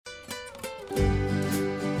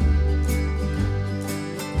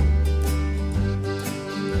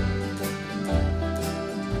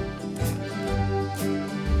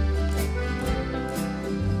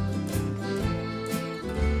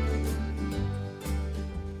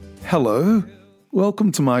Hello,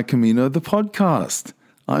 welcome to My Camino, the podcast.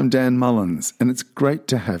 I'm Dan Mullins, and it's great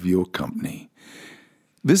to have your company.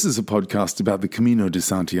 This is a podcast about the Camino de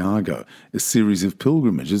Santiago, a series of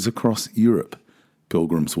pilgrimages across Europe.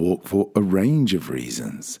 Pilgrims walk for a range of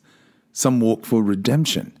reasons. Some walk for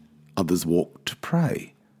redemption, others walk to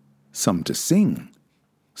pray, some to sing,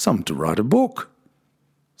 some to write a book,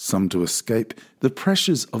 some to escape the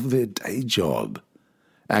pressures of their day job.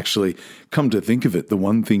 Actually, come to think of it, the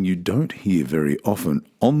one thing you don't hear very often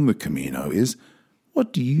on the Camino is,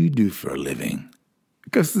 what do you do for a living?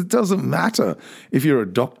 Because it doesn't matter if you're a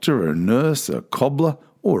doctor, a nurse, a cobbler,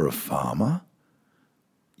 or a farmer.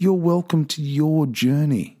 You're welcome to your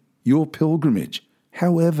journey, your pilgrimage,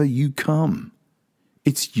 however you come.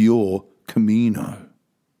 It's your Camino.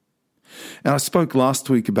 And I spoke last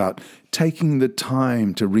week about taking the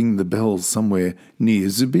time to ring the bells somewhere near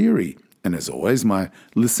Zubiri. And as always, my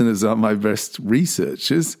listeners are my best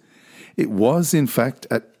researchers. It was, in fact,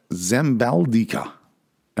 at Zambaldica.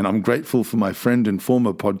 And I'm grateful for my friend and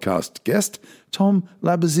former podcast guest, Tom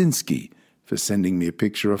Labazinski, for sending me a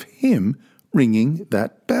picture of him ringing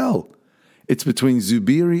that bell. It's between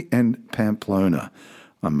Zubiri and Pamplona.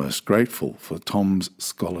 I'm most grateful for Tom's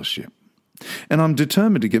scholarship. And I'm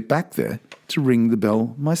determined to get back there to ring the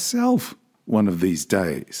bell myself one of these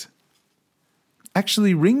days.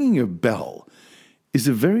 Actually, ringing a bell is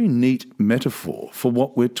a very neat metaphor for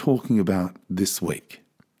what we're talking about this week.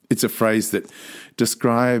 It's a phrase that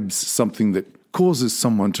describes something that causes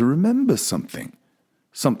someone to remember something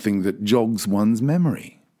that jogs one's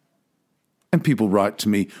memory. And people write to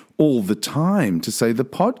me all the time to say the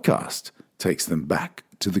podcast takes them back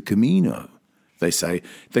to the Camino. They say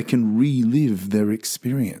they can relive their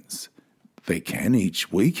experience. They can,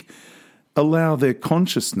 each week, allow their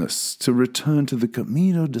consciousness to return to the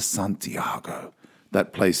Camino de Santiago,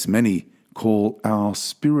 that place many call our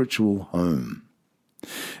spiritual home.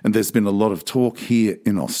 And there's been a lot of talk here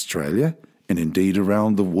in Australia, and indeed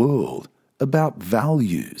around the world, about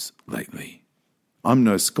values lately. I'm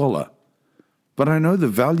no scholar, but I know the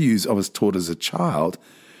values I was taught as a child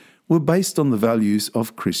were based on the values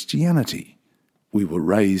of Christianity. We were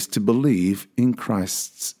raised to believe in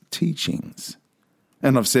Christ's teachings.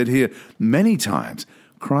 And I've said here many times,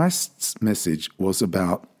 Christ's message was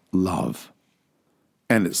about love.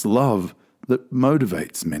 And it's love that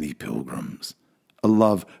motivates many pilgrims, a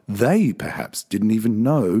love they perhaps didn't even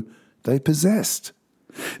know they possessed.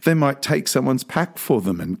 They might take someone's pack for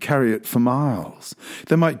them and carry it for miles.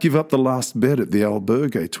 They might give up the last bed at the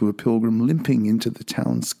albergue to a pilgrim limping into the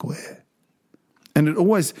town square. And it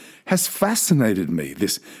always has fascinated me,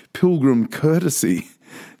 this pilgrim courtesy,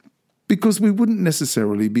 because we wouldn't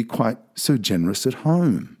necessarily be quite so generous at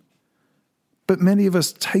home. But many of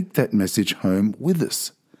us take that message home with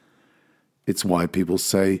us. It's why people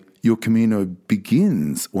say your Camino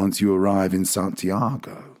begins once you arrive in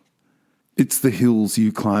Santiago. It's the hills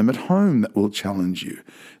you climb at home that will challenge you,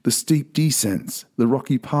 the steep descents, the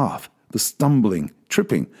rocky path, the stumbling,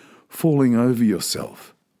 tripping, falling over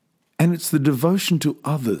yourself. And it's the devotion to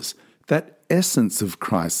others, that essence of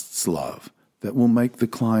Christ's love, that will make the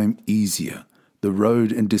climb easier, the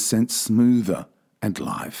road and descent smoother, and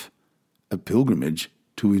life a pilgrimage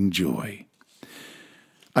to enjoy.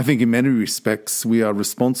 I think in many respects we are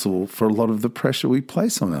responsible for a lot of the pressure we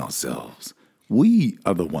place on ourselves. We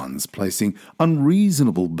are the ones placing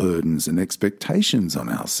unreasonable burdens and expectations on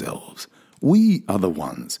ourselves. We are the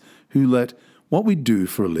ones who let what we do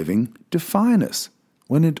for a living define us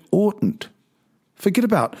when it oughtn't. Forget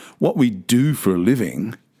about what we do for a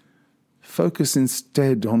living. Focus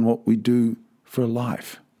instead on what we do for a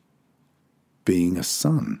life. Being a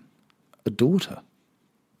son, a daughter,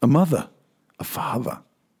 a mother, a father,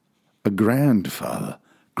 a grandfather,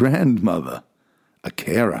 grandmother, a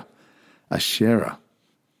carer, a sharer,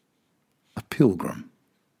 a pilgrim.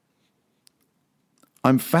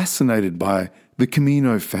 I'm fascinated by the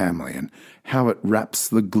Camino family and how it wraps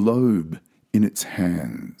the globe in its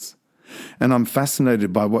hands. And I'm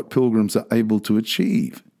fascinated by what pilgrims are able to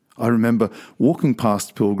achieve. I remember walking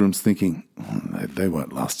past pilgrims thinking, they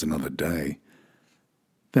won't last another day.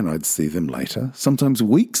 Then I'd see them later, sometimes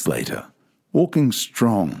weeks later, walking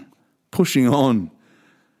strong, pushing on.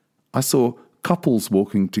 I saw couples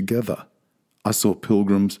walking together. I saw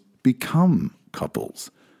pilgrims become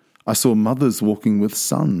couples. I saw mothers walking with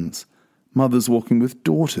sons, mothers walking with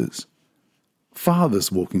daughters,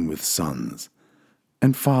 fathers walking with sons,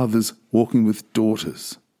 and fathers walking with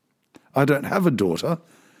daughters. I don't have a daughter,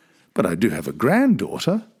 but I do have a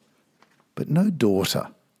granddaughter, but no daughter.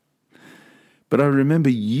 But I remember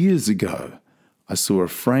years ago, I saw a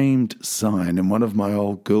framed sign in one of my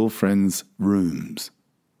old girlfriend's rooms.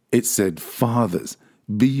 It said, "Fathers,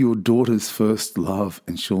 be your daughter's first love,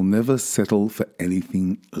 and she'll never settle for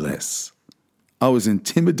anything less." I was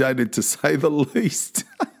intimidated, to say the least.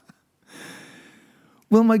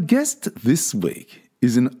 Well, my guest this week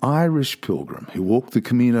is an Irish pilgrim who walked the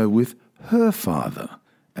Camino with her father,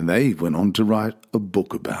 and they went on to write a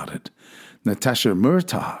book about it. Natasha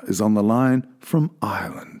Murtagh is on the line from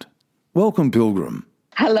Ireland. Welcome, pilgrim.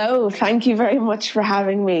 Hello, thank you very much for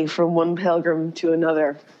having me from one pilgrim to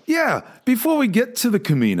another. Yeah, before we get to the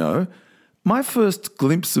Camino, my first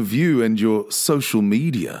glimpse of you and your social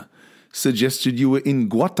media suggested you were in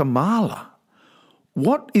Guatemala.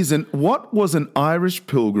 What was an Irish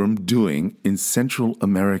pilgrim doing in Central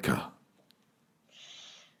America?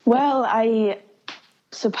 Well, I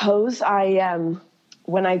suppose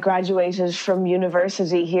when I graduated from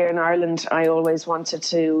university here in Ireland, I always wanted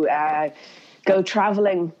to go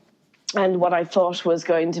traveling. And what I thought was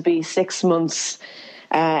going to be 6 months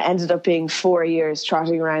ended up being 4 years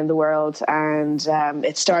trotting around the world. And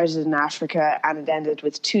it started in Africa and it ended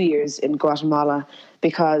with 2 years in Guatemala,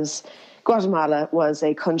 because Guatemala was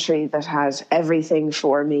a country that had everything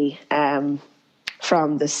for me,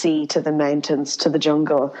 from the sea to the mountains to the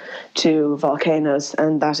jungle to volcanoes.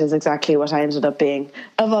 And that is exactly what I ended up being,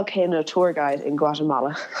 a volcano tour guide in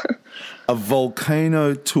Guatemala. A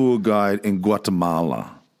volcano tour guide in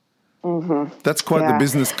Guatemala. Mm-hmm. That's quite the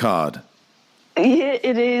business card. Yeah,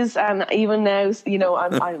 it is, and even now, you know,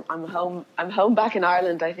 I'm home. I'm home back in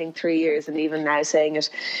Ireland. I think 3 years, and even now saying it,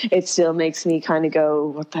 it still makes me kind of go,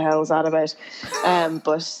 "What the hell is that about?"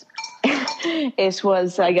 But it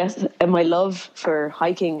was, I guess, my love for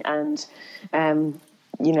hiking and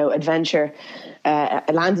adventure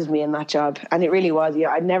landed me in that job, and it really was.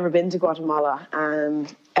 Yeah, I'd never been to Guatemala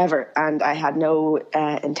ever, and I had no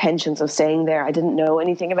intentions of staying there. I didn't know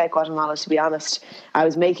anything about Guatemala, to be honest. I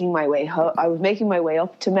was making my way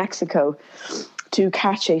up to Mexico to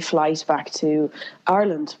catch a flight back to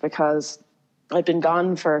Ireland, because I'd been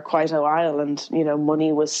gone for quite a while, and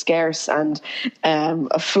money was scarce, and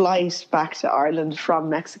a flight back to Ireland from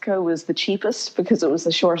Mexico was the cheapest because it was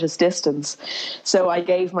the shortest distance. So I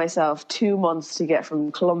gave myself 2 months to get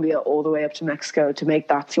from Colombia all the way up to Mexico to make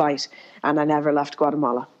that flight, and I never left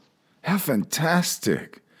Guatemala. How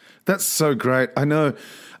fantastic. That's so great. I know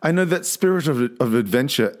that spirit of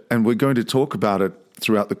adventure, and we're going to talk about it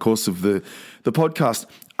throughout the course of the podcast.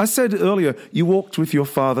 I said earlier you walked with your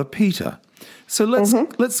father, Peter. So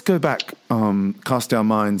let's go back, cast our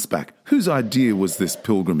minds back. Whose idea was this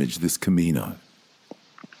pilgrimage, this Camino?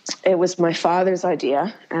 It was my father's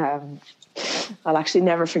idea. I'll actually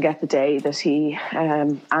never forget the day that he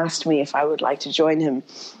asked me if I would like to join him.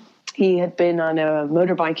 He had been on a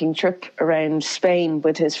motorbiking trip around Spain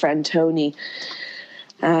with his friend Tony.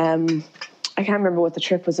 I can't remember what the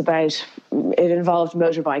trip was about. It involved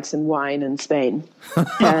motorbikes and wine in Spain.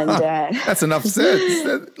 And that's enough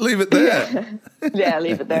said. Leave it there. Yeah,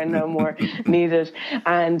 leave it there. No more needed.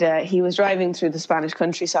 And he was driving through the Spanish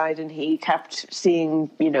countryside, and he kept seeing,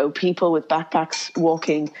 people with backpacks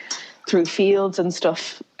walking through fields and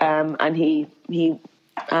stuff. And he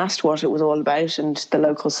asked what it was all about, and the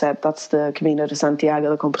locals said that's the Camino de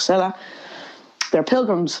Santiago de Compostela. They're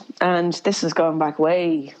pilgrims, and this is going back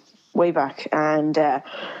way back, and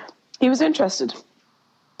he was interested,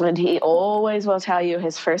 and he always will tell you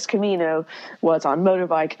his first Camino was on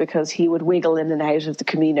motorbike because he would wiggle in and out of the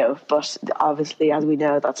Camino. But obviously, as we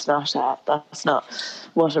know, that's not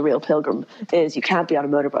what a real pilgrim is. You can't be on a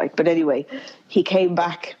motorbike. But anyway, he came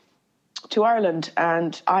back to Ireland,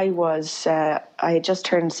 and I had just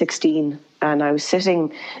turned 16, and I was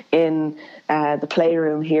sitting in the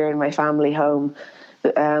playroom here in my family home,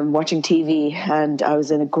 watching TV, and I was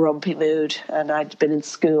in a grumpy mood, and I'd been in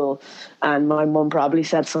school, and my mum probably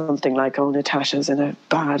said something like, "Oh, Natasha's in a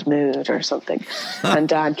bad mood," or something. And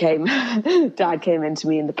Dad came into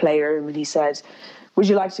me in the playroom, and he said, "Would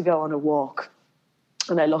you like to go on a walk?"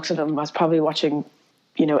 And I looked at him. I was probably watching,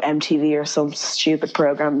 MTV or some stupid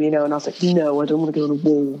program, and I was like, "No, I don't want to go on a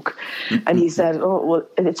walk." And he said, "Oh, well,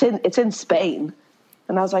 it's in Spain."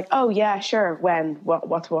 And I was like, "Oh yeah, sure. When?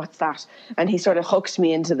 What's that?" And he sort of hooked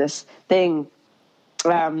me into this thing,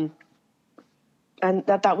 and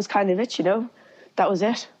that was kind of it. That was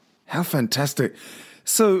it. How fantastic!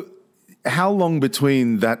 So, how long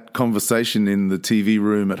between that conversation in the TV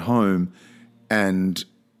room at home and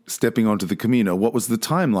stepping onto the Camino? What was the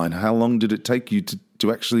timeline? How long did it take you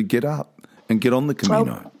to actually get up and get on the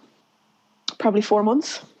Camino? Probably 4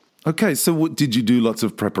 months. Okay, so did you do lots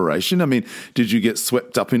of preparation? I mean, did you get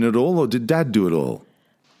swept up in it all, or did Dad do it all?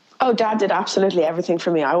 Oh, Dad did absolutely everything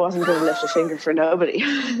for me. I wasn't going to lift a finger for nobody.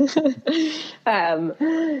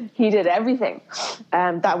 He did everything.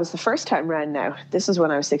 That was the first time round now. This is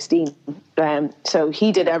when I was 16. So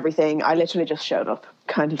he did everything. I literally just showed up,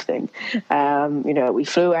 kind of thing. We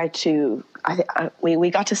flew out to, we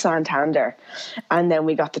got to Santander, and then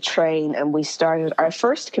we got the train, and we started our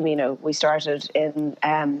first Camino. We started in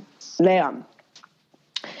Leon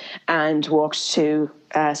and walked to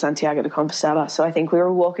Santiago de Compostela. So I think we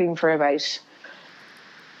were walking for about,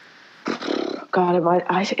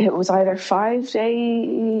 it was either 5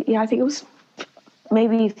 days. Yeah, I think it was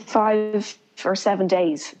maybe 5 or 7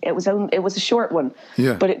 days. It was a short one,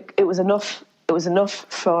 yeah. But it was enough. It was enough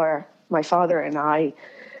for my father and I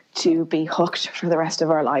to be hooked for the rest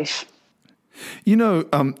of our life. You know,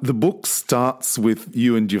 the book starts with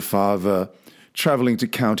you and your father travelling to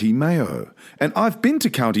County Mayo. And I've been to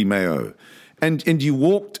County Mayo. And you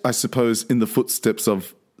walked, I suppose, in the footsteps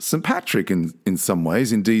of St. Patrick in some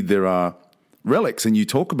ways. Indeed, there are relics, and you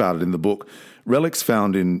talk about it in the book, relics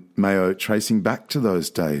found in Mayo tracing back to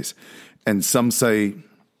those days. And some say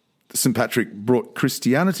St. Patrick brought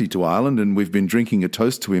Christianity to Ireland, and we've been drinking a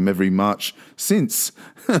toast to him every March since.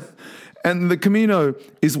 And the Camino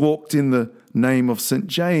is walked in the name of St.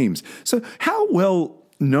 James. So how well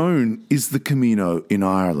known is the Camino in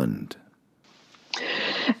Ireland?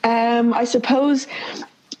 I suppose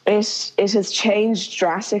it has changed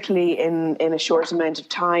drastically in a short amount of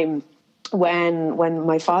time. When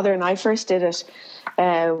my father and I first did it,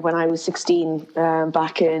 when I was 16,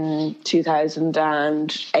 back in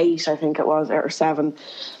 2008, I think it was, or 7,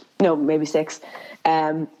 no, maybe 6.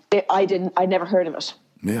 I never heard of it.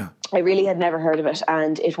 Yeah. I really had never heard of it,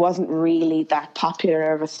 and it wasn't really that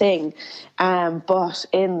popular of a thing. But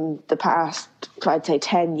in the past, I'd say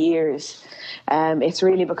 10 years, it's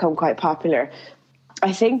really become quite popular.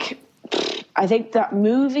 I think that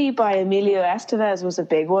movie by Emilio Estevez was a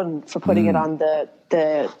big one for putting it on the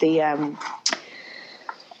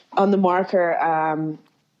marker.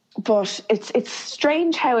 But it's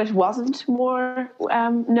strange how it wasn't more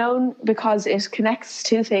known, because it connects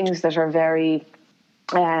to things that are very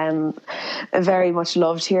much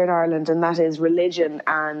loved here in Ireland, and that is religion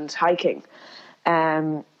and hiking.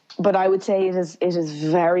 But I would say it is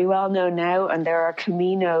very well known now, and there are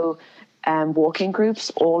Camino walking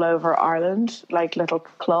groups all over Ireland, like little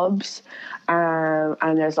clubs,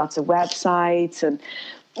 and there's lots of websites, and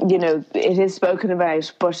it is spoken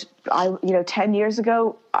about. But 10 years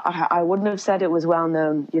ago, I wouldn't have said it was well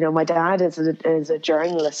known. My dad is a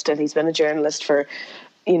journalist, and he's been a journalist for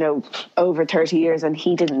over 30 years, and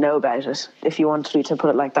he didn't know about it, if you want me to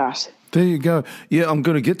put it like that. There you go. Yeah, I'm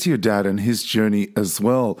going to get to your dad and his journey as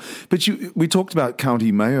well. But we talked about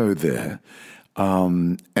County Mayo there.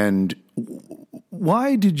 And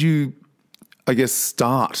why did you, I guess,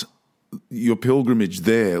 start your pilgrimage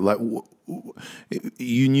there? Like,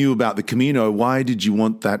 you knew about the Camino. Why did you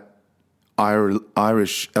want that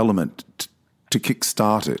Irish element to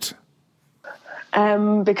kickstart it?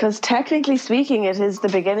 Because technically speaking, it is the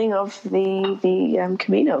beginning of the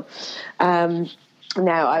Camino.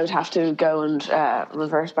 Now, I would have to go and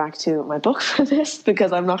revert back to my book for this,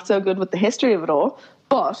 because I'm not so good with the history of it all.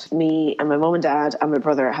 But me and my mum and dad and my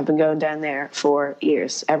brother have been going down there for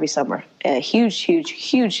years, every summer. Huge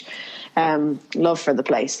love for the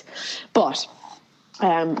place. But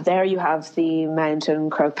there you have the mountain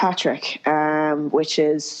Croagh Patrick, which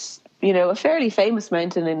is a fairly famous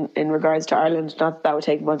mountain in regards to Ireland. Not that would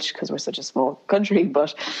take much, because we're such a small country,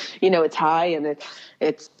 but it's high, and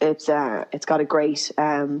it's got a great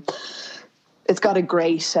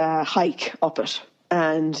hike up it,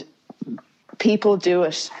 and people do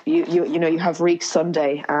it. You have Reek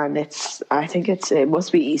Sunday, and it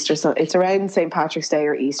must be Easter. So it's around St. Patrick's Day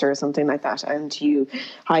or Easter or something like that, and you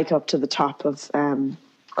hike up to the top of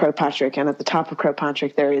Croagh Patrick, and at the top of Croagh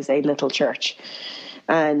Patrick there is a little church.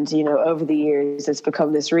 And, over the years, it's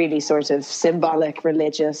become this really sort of symbolic,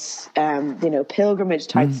 religious, pilgrimage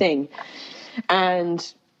type thing.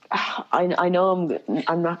 And I know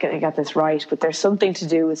I'm not going to get this right, but there's something to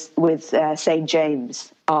do with St.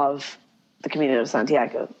 James of the Camino de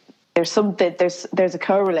Santiago. There's a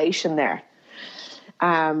correlation there.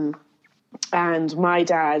 And my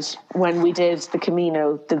dad, when we did the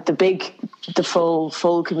Camino, the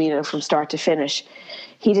full Camino from start to finish,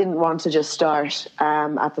 he didn't want to just start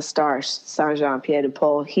at the start,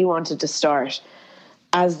 Saint-Jean-Pied-de-Port. He wanted to start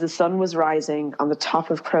as the sun was rising on the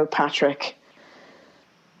top of Croagh Patrick,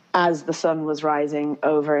 as the sun was rising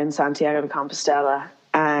over in Santiago de Compostela.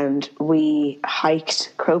 And we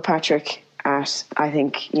hiked Croagh Patrick at, I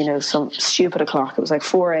think, some stupid o'clock. It was like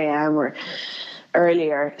 4 a.m. or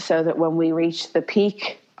earlier, so that when we reached the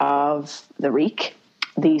peak of the Reek,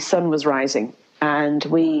 the sun was rising, and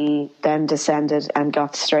we then descended and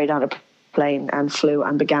got straight on a plane and flew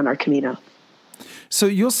and began our Camino. So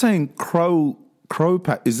you're saying Croagh,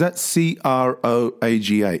 is that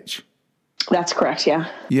Croagh? That's correct, yeah.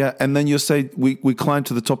 Yeah, and then you say we climbed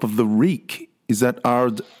to the top of the Reek. Is that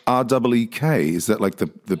R-E-E-K? Is that like the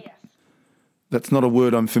Yes. That's not a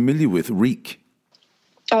word I'm familiar with, Reek.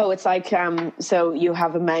 Oh, it's like, so you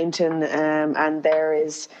have a mountain and there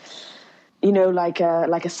is, like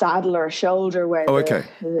a saddle or a shoulder where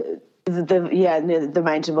the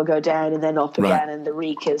mountain will go down and then up again, Right. and the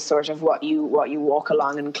Reek is sort of what you walk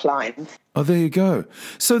along and climb. Oh, there you go.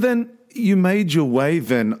 So then you made your way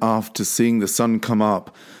then after seeing the sun come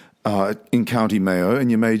up in County Mayo, and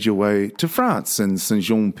you made your way to France and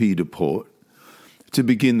Saint-Jean-Pied-de-Port to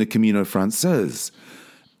begin the Camino Frances.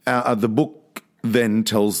 The book then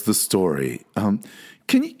tells the story.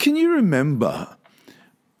 Can you remember,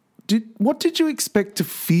 what did you expect to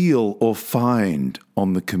feel or find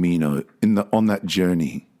on the Camino, on that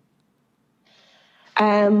journey?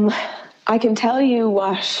 I can tell you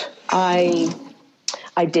what I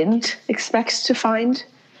didn't expect to find.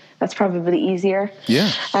 That's probably easier.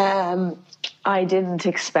 Yeah. I didn't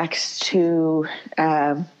expect to.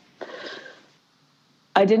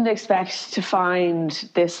 I didn't expect to find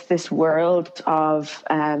this world of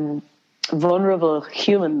vulnerable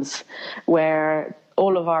humans, where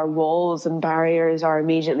all of our walls and barriers are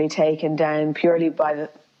immediately taken down purely by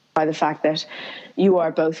the fact that you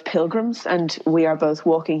are both pilgrims and we are both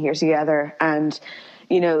walking here together. And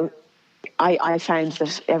I found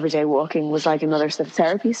that everyday walking was like another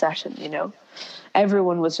therapy session.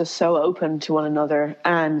 Everyone was just so open to one another,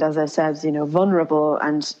 and as I said, vulnerable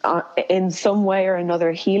and in some way or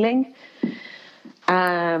another healing.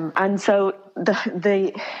 And so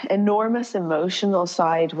the enormous emotional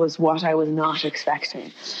side was what I was not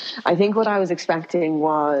expecting. I think what I was expecting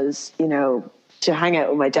was, to hang out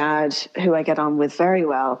with my dad, who I get on with very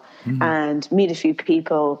well, and meet a few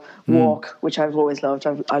people, walk, which I've always loved.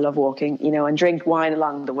 I love walking, and drink wine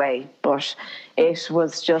along the way. But it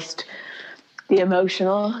was just the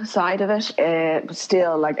emotional side of it. But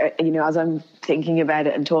still, like, as I'm thinking about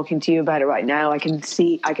it and talking to you about it right now, I can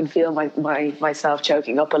feel myself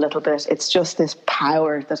choking up a little bit. It's just this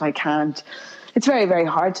power that I can't. It's very, very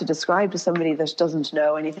hard to describe to somebody that doesn't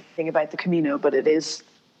know anything about the Camino, but it is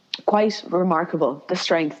quite remarkable, the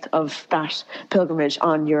strength of that pilgrimage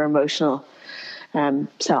on your emotional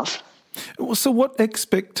self. So what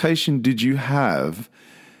expectation did you have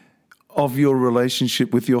of your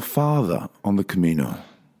relationship with your father on the Camino?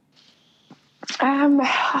 I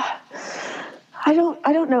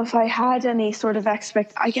don't know if I had any sort of I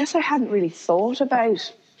guess I hadn't really thought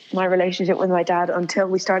about my relationship with my dad until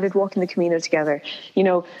we started walking the Camino together.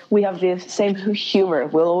 We have the same humor.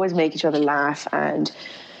 We'll always make each other laugh, and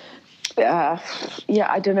I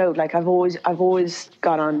don't know. Like I've always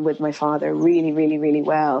got on with my father really, really, really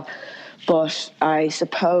well. But I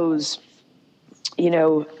suppose,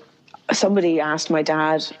 somebody asked my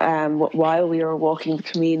dad while we were walking the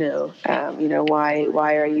Camino,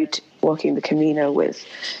 why are you walking the Camino with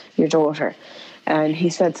your daughter? And he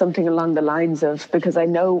said something along the lines of, because I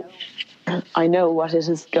know what it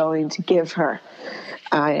is going to give her.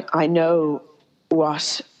 I know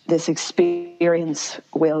what this experience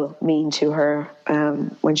will mean to her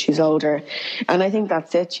when she's older. And I think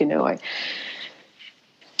that's it,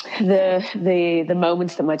 the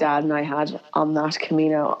moments that my dad and I had on that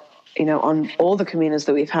Camino, on all the Caminos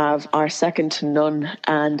that we've have, are second to none.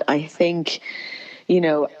 And I think,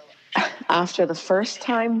 after the first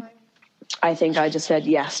time, I think I just said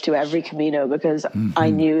yes to every Camino, because I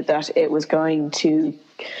knew that it was going to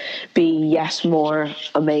be yet more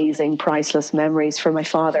amazing, priceless memories for my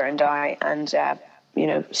father and I, and,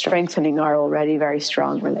 strengthening our already very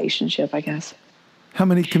strong relationship, I guess. How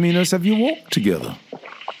many Caminos have you walked together?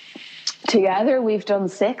 Together, we've done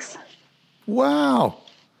 6. Wow.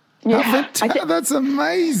 Yeah, that's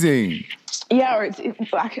amazing. Yeah,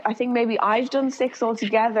 I think maybe I've done 6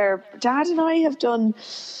 altogether. Dad and I have done,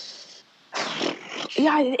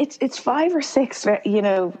 it's 5 or 6,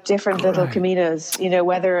 different little Caminos,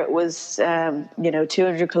 whether it was,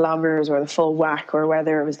 200 kilometers or the full whack, or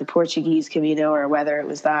whether it was the Portuguese Camino, or whether it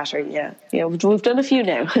was that, or, we've done a few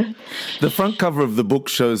now. The front cover of the book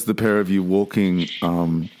shows the pair of you walking,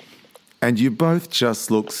 and you both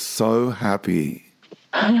just look so happy.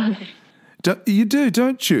 You do,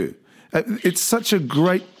 don't you? It's such a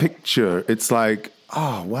great picture. It's like,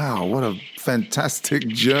 oh, wow, what a fantastic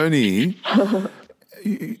journey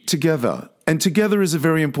together. And together is a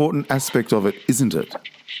very important aspect of it, isn't it?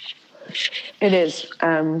 It is.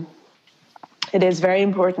 It is very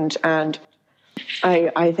important, and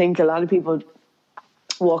I think a lot of people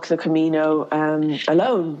walk the Camino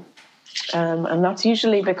alone, and that's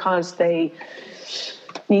usually because they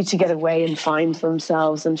need to get away and find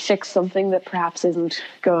themselves and fix something that perhaps isn't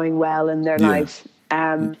going well in their life.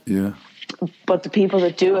 But the people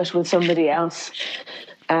that do it with somebody else,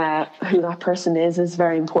 who that person is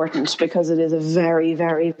very important, because it is a very,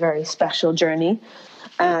 very, very special journey.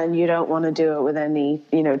 And you don't want to do it with any,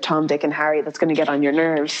 Tom, Dick and Harry that's going to get on your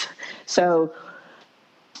nerves. So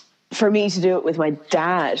for me to do it with my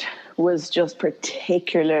dad was just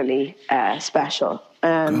particularly special.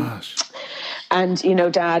 Gosh. And,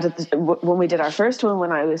 Dad, when we did our first one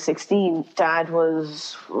when I was 16, Dad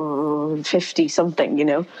was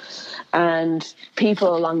 50-something, and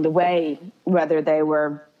people along the way, whether they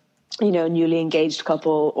were, newly engaged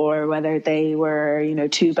couple or whether they were,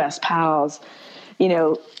 two best pals,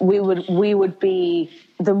 we would be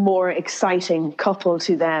the more exciting couple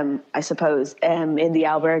to them, I suppose, in the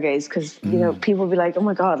albergues, because, people would be like, oh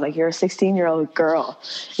my God, like, you're a 16-year-old girl,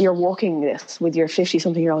 you're walking this with your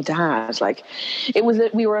 50-something-year-old dad. Like,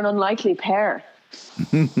 we were an unlikely pair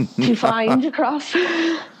to find across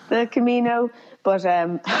the Camino. But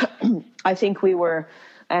I think we were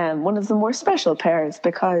one of the more special pairs,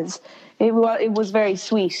 because it was very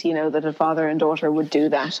sweet, that a father and daughter would do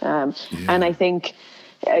that. And I think,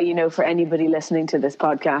 for anybody listening to this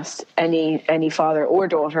podcast, any father or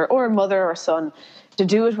daughter or mother or son, to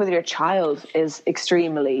do it with your child is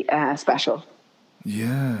extremely special.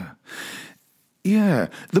 Yeah. Yeah.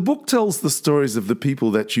 The book tells the stories of the people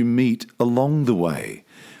that you meet along the way.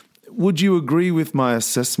 Would you agree with my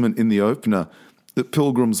assessment in the opener that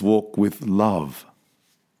pilgrims walk with love?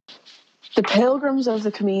 The pilgrims of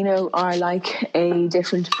the Camino are like a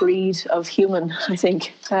different breed of human, I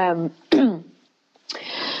think.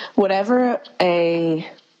 Whatever a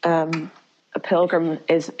pilgrim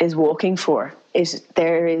is walking for,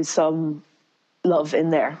 there is some love in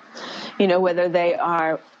there. Whether they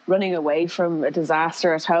are running away from a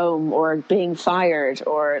disaster at home, or being fired,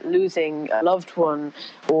 or losing a loved one,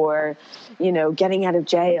 or, getting out of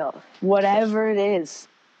jail, whatever it is,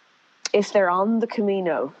 if they're on the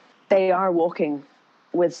Camino, they are walking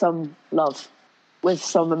with some love, with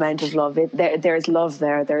some amount of love. There's love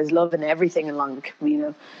there. There's love in everything along the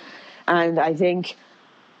Camino. And I think,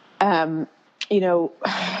 when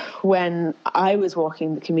I was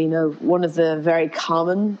walking the Camino, one of the very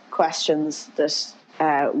common questions that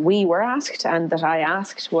we were asked and that I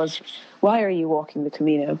asked was, why are you walking the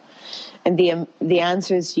Camino? And the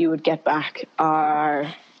answers you would get back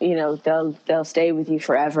are, they'll stay with you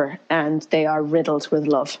forever, and they are riddled with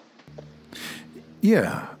love.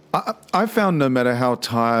 Yeah. I found no matter how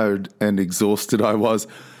tired and exhausted I was,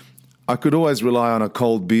 I could always rely on a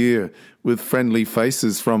cold beer with friendly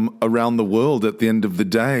faces from around the world at the end of the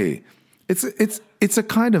day. It's a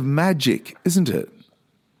kind of magic, isn't it?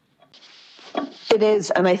 It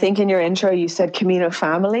is. And I think in your intro you said Camino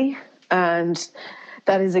family, and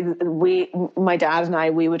that is, my dad and I,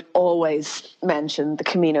 we would always mention the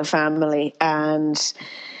Camino family. And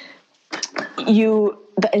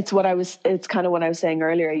it's kind of what I was saying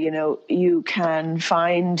earlier, you can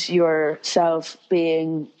find yourself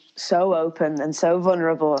being so open and so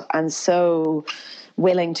vulnerable and so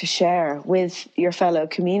willing to share with your fellow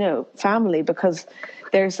Camino family, because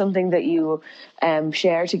there's something that you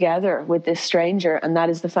share together with this stranger, and that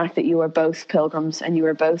is the fact that you are both pilgrims and you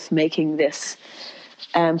are both making this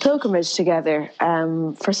pilgrimage together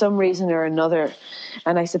for some reason or another.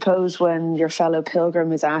 And I suppose when your fellow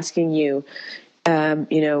pilgrim is asking you,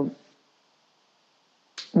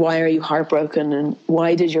 why are you heartbroken and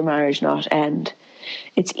why did your marriage not end,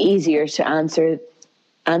 it's easier to answer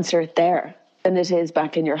it there than it is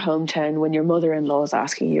back in your hometown when your mother-in-law is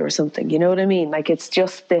asking you or something. You know what I mean? Like, it's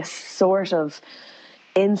just this sort of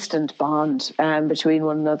instant bond between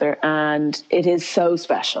one another, and it is so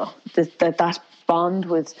special. That bond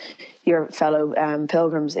with your fellow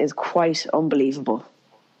pilgrims is quite unbelievable.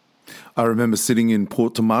 I remember sitting in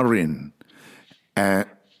Portomarin,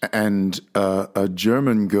 and a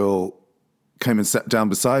German girl came and sat down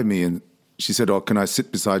beside me, and she said, "Oh, can I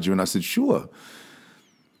sit beside you?" And I said, "Sure."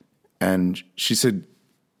 And she said,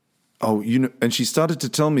 "Oh, and she started to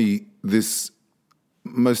tell me this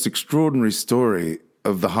most extraordinary story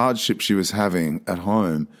of the hardship she was having at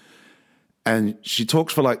home. And she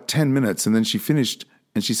talked for like 10 minutes, and then she finished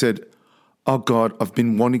and she said, "Oh God, I've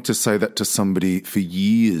been wanting to say that to somebody for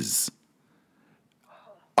years.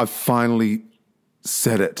 I finally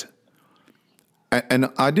said it." And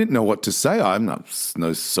I didn't know what to say. I'm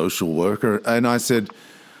no social worker. And I said,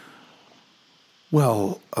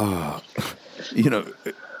 "Well,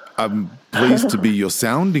 I'm pleased to be your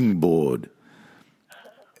sounding board.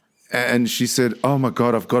 And she said, oh, my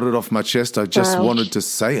God, I've got it off my chest. I just wanted to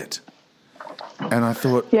say it. And I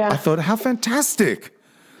thought, how fantastic.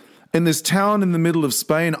 In this town in the middle of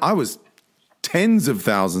Spain, I was tens of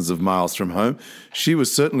thousands of miles from home. She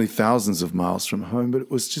was certainly thousands of miles from home, but it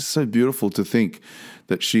was just so beautiful to think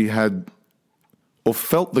that she had or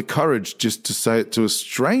felt the courage just to say it to a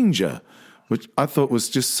stranger, which I thought was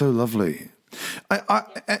just so lovely.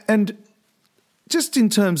 And just in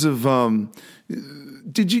terms of,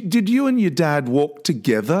 did you and your dad walk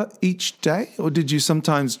together each day, or did you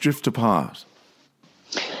sometimes drift apart?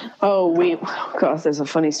 Oh, God, there's a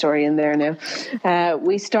funny story in there now.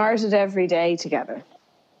 We started every day together.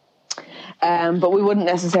 But we wouldn't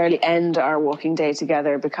necessarily end our walking day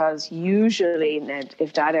together, because usually, Ned,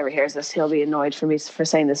 if Dad ever hears this, he'll be annoyed for me for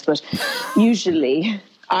saying this, but usually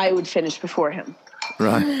I would finish before him.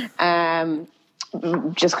 Right.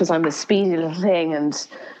 Just because I'm a speedy little thing, and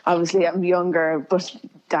obviously I'm younger, but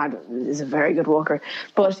Dad is a very good walker.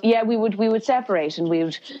 But yeah, we would separate, and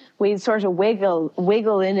we'd sort of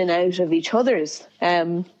wiggle in and out of each other's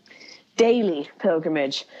daily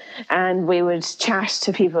pilgrimage, and we would chat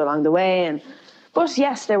to people along the way. But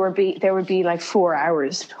yes, there would be like 4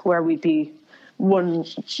 hours where we'd be one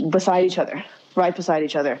beside each other, right beside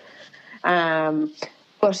each other.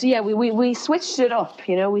 But yeah, we switched it up,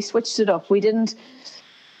 we switched it up. We didn't,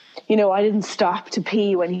 I didn't stop to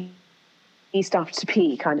pee when he stopped to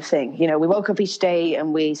pee, kind of thing. We woke up each day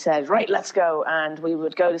and we said, right, let's go. And we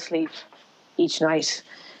would go to sleep each night,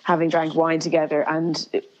 having drank wine together. And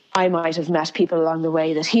I might have met people along the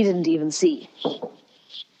way that he didn't even see.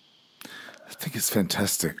 I think it's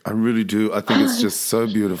fantastic. I really do. I think it's just so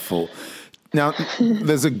beautiful. Now,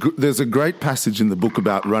 there's a great passage in the book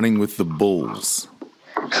about running with the bulls.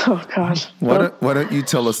 Oh, God. Why don't you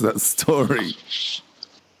tell us that story?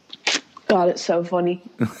 God, it's so funny.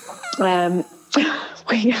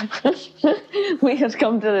 We had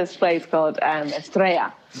come to this place called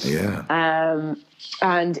Estrella. Yeah.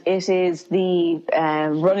 And it is the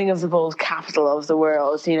running of the bulls capital of the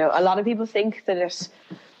world. A lot of people think that it's...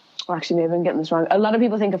 Well, actually, maybe I'm getting this wrong. A lot of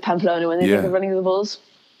people think of Pamplona when they think of running of the bulls.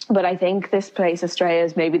 But I think this place, Estrella,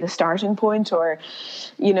 is maybe the starting point, or,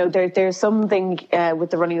 there's something with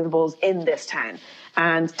the running of the bulls in this town.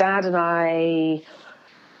 And Dad and I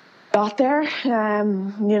got there,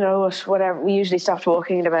 whatever. We usually stopped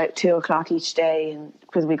walking at about 2:00 each day,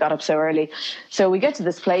 because we got up so early. So we get to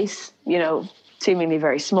this place, seemingly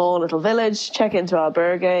very small little village, check into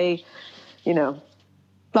albergue,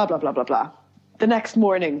 blah, blah, blah, blah, blah. The next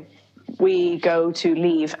morning, we go to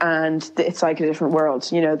leave, and it's like a different world.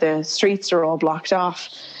 The streets are all blocked off.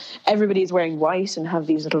 Everybody's wearing white and have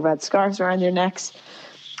these little red scarves around their necks.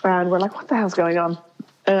 And we're like, what the hell's going on?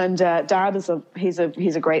 And Dad he's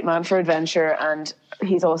a great man for adventure, and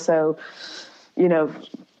he's also,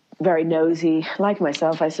 very nosy, like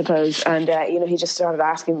myself, I suppose. And he just started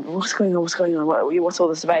asking, what's going on? What's all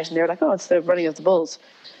this about? And they're like, oh, it's the running of the bulls.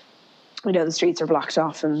 The streets are blocked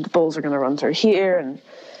off, and the bulls are going to run through here, and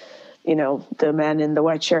the men in the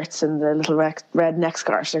white shirts and the little red neck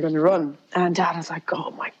scarves are going to run. And Dad was like, oh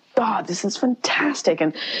my God, this is fantastic.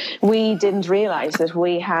 And we didn't realize that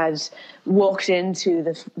we had walked into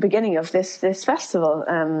the beginning of this festival.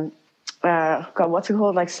 God, what's it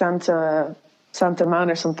called? Like Santa Man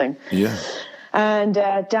or something. Yeah. And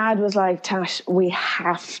Dad was like, Tash, we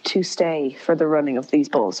have to stay for the running of these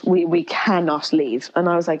bulls. We cannot leave. And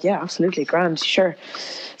I was like, yeah, absolutely, grand, sure.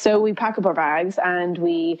 So we pack up our bags and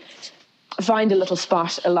we find a little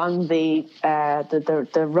spot along the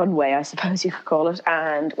runway, I suppose you could call it.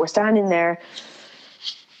 And we're standing there,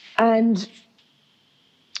 and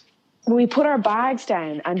we put our bags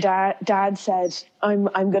down, and Dad said, I'm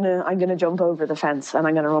gonna jump over the fence and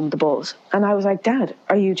I'm gonna run with the bulls. And I was like, Dad,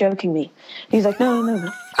 are you joking me? He's like,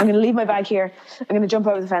 no. I'm gonna leave my bag here. I'm gonna jump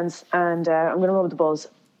over the fence and I'm gonna run with the bulls.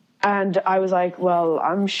 And I was like, well,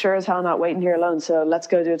 I'm sure as hell not waiting here alone, so let's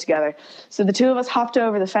go do it together. So the two of us hopped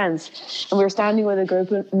over the fence, and we were standing with a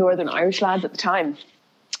group of Northern Irish lads at the time.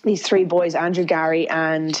 These three boys, Andrew, Gary,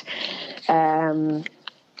 and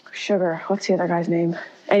Sugar. What's the other guy's name?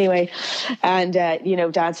 Anyway, and,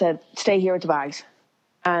 Dad said, stay here with the bags.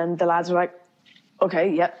 And the lads were like,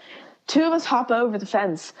 okay, yep. Two of us hop over the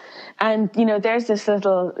fence, and, there's this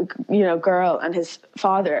little, girl and his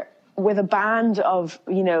father with a band of,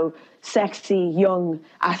 sexy, young,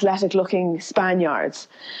 athletic-looking Spaniards.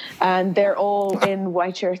 And they're all in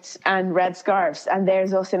white shirts and red scarves. And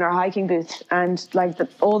there's us in our hiking boots. And,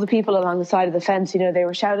 all the people along the side of the fence, they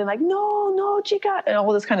were shouting, like, no, chica, and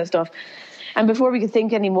all this kind of stuff. And before we could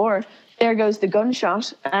think any more, there goes the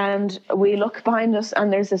gunshot, and we look behind us,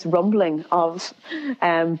 and there's this rumbling of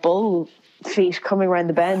bull feet coming around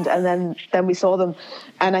the bend, and then we saw them.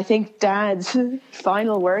 And I think Dad's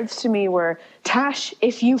final words to me were, "Tash,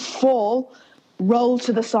 if you fall, roll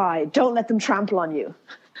to the side. Don't let them trample on you."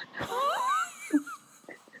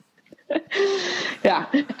 Yeah,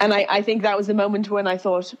 and I think that was the moment when I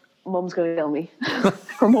thought, Mum's going to kill me.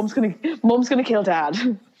 Or Mum's going to kill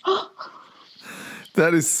Dad.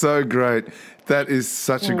 That is so great. That is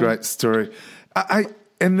such a great story.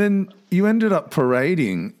 And then you ended up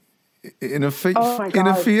parading in a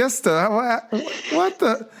fiesta. What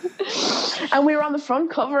the? And we were on the front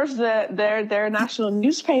cover of their national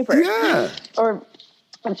newspaper. Yeah.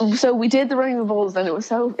 So we did the Running of the Bulls, and it was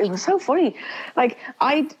so funny. Like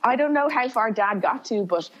I don't know how far Dad got to,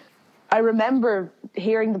 but I remember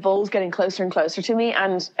hearing the bulls getting closer and closer to me,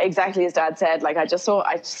 and exactly as Dad said, like I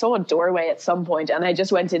saw a doorway at some point, and I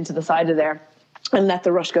just went into the side of there and let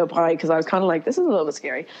the rush go by, because I was kind of like, this is a little bit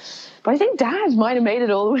scary. But I think Dad might have made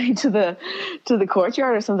it all the way to the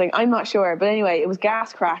courtyard or something. I'm not sure, but anyway, it was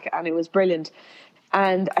gas crack and it was brilliant.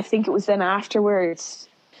 And I think it was then afterwards.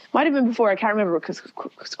 Might have been before, I can't remember because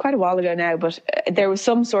it's quite a while ago now, but there was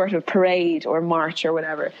some sort of parade or march or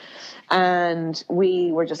whatever. And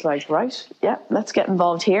we were just like, right, yeah, let's get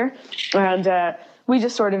involved here. And we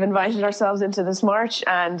just sort of invited ourselves into this march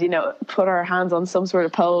and, put our hands on some sort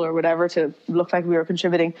of pole or whatever to look like we were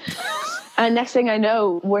contributing. And next thing I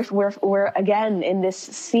know, we're again in this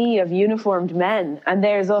sea of uniformed men. And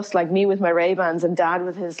there's us, like me with my Ray-Bans and Dad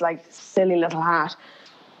with his like silly little hat.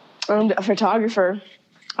 And a photographer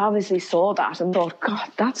obviously saw that and thought, God,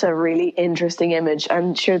 that's a really interesting image.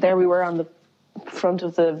 And sure, there we were on the front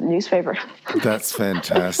of the newspaper. That's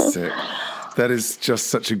fantastic. That is just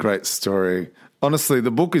such a great story. Honestly,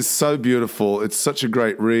 the book is so beautiful. It's such a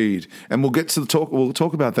great read, and we'll get to we'll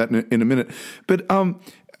talk about that in a minute. But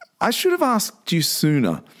I should have asked you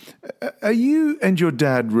sooner. Are you and your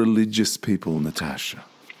dad religious people, Natasha?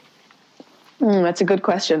 That's a good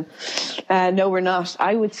question. No, we're not.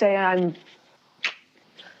 I would say I'm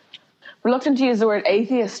reluctant to use the word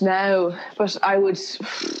atheist now, but I would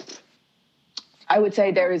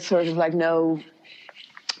say there is sort of like no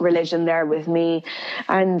religion there with me.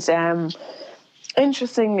 And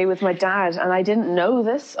interestingly, with my dad, and I didn't know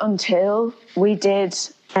this until we did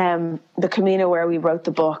the Camino where we wrote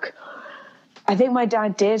the book, I think my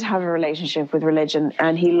dad did have a relationship with religion,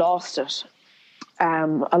 and he lost it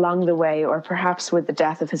along the way, or perhaps with the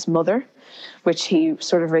death of his mother, which he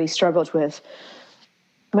sort of really struggled with.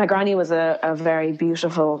 My granny was a very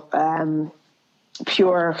beautiful,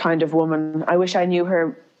 pure kind of woman. I wish I knew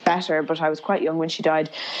her better, but I was quite young when she died.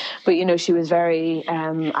 But, she was very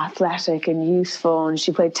athletic and youthful, and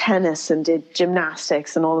she played tennis and did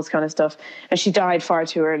gymnastics and all this kind of stuff. And she died far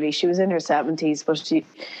too early. She was in her 70s, but she,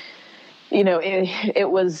 it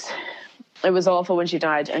was awful when she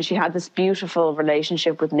died. And she had this beautiful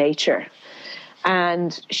relationship with nature.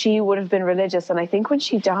 And she would have been religious. And I think when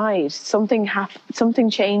she died, something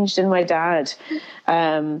changed in my dad.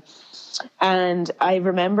 And I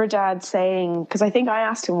remember Dad saying, because I think I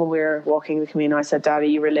asked him when we were walking the Camino, I said, Dad, are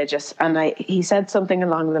you religious? And he said something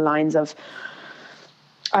along the lines of,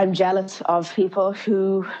 I'm jealous of people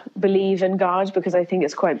who believe in God, because I think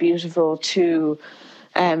it's quite beautiful to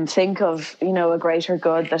think of, a greater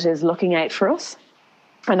good that is looking out for us.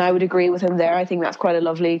 And I would agree with him there. I think that's quite a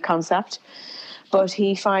lovely concept. But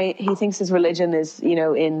he thinks his religion is,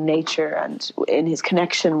 in nature and in his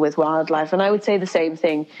connection with wildlife. And I would say the same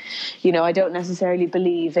thing. I don't necessarily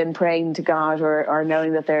believe in praying to God or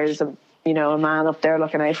knowing that there's a man up there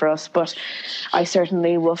looking out for us. But I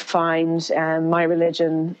certainly will find my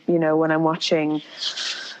religion, when I'm watching,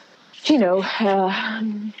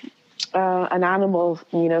 an animal,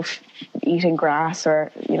 eating grass,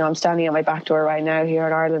 or, I'm standing at my back door right now here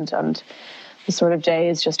in Ireland, and the sort of day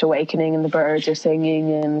is just awakening and the birds are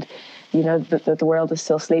singing, and the world is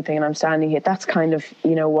still sleeping, and I'm standing here. That's kind of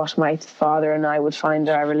what my father and I would find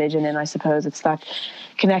our religion in. I suppose it's that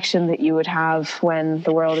connection that you would have when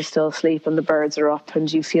the world is still asleep and the birds are up,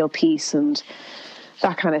 and you feel peace and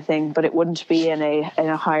that kind of thing. But it wouldn't be in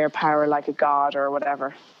a higher power like a god or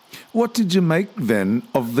whatever. What did you make then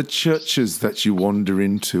of the churches that you wander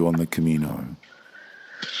into on the Camino?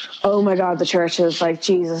 Oh my God, the churches, like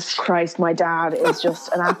Jesus Christ, my dad is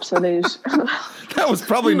just an absolute... That was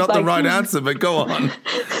probably not the right answer, but go on.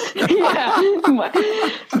 Yeah.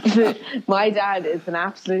 My dad is an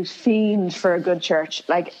absolute fiend for a good church.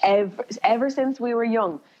 Like ever since we were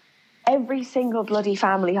young, every single bloody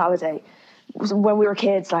family holiday, when we were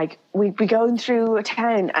kids, like we'd be going through a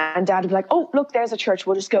town and Dad would be like, oh, look, there's a church.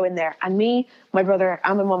 We'll just go in there. And me, my brother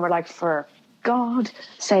and my mum were like, for God's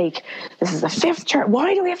sake, this is the 5th church.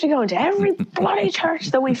 Why do we have to go into every bloody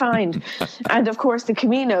church that we find? And of course, the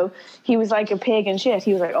Camino, he was like a pig in shit.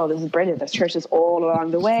 He was like, oh, this is brilliant. There's churches all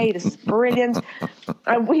along the way. This is brilliant.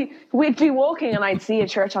 And we'd be walking and I'd see a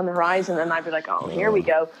church on the horizon and I'd be like, oh, here we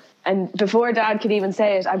go. And before Dad could even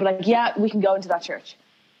say it, I'd be like, yeah, we can go into that church.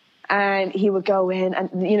 And he would go in and,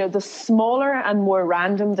 the smaller and more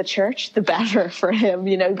random the church, the better for him,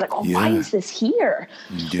 like, oh, why is this here?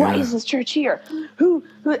 Yeah. Why is this church here? Who?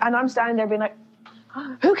 And I'm standing there being like,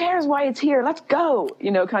 who cares why it's here? Let's go,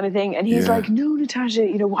 kind of thing. And he's like, no, Natasha,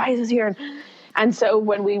 why is this here? And so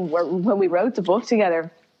when we wrote the book together,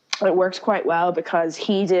 it worked quite well because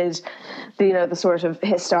he did the sort of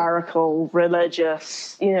historical,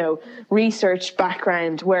 religious, research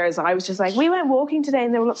background, whereas I was just like, we went walking today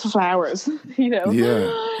and there were lots of flowers,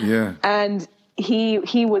 Yeah. And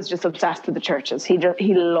he was just obsessed with the churches. He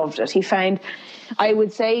loved it. He found, I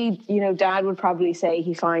would say, Dad would probably say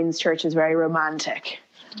he finds churches very romantic.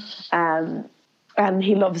 And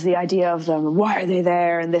he loves the idea of them. Why are they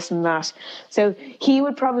there? And this and that. So he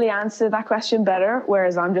would probably answer that question better.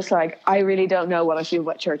 Whereas I'm just like, I really don't know what I feel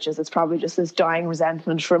about churches. It's probably just this dying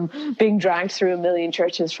resentment from being dragged through a million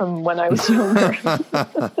churches from when I was younger.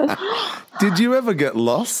 Did you ever get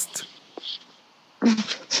lost?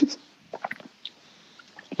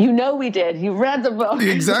 We did. You read the book.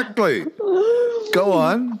 Exactly. Go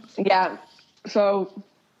on. Yeah. So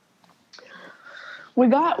we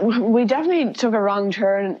definitely took a wrong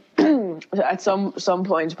turn at some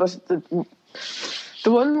point, but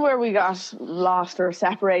the one where we got lost or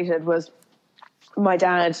separated was my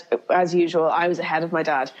dad. As usual, I was ahead of my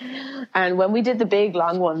dad, and when we did the big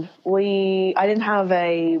long one, I didn't have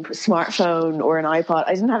a smartphone or an iPod.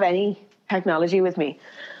 I didn't have any technology with me,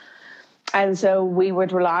 and so we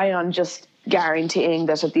would rely on just guaranteeing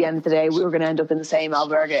that at the end of the day we were going to end up in the same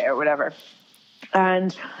albergue or whatever.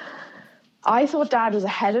 And I thought Dad was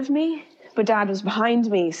ahead of me, but Dad was behind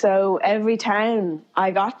me. So every town I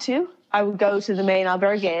got to, I would go to the main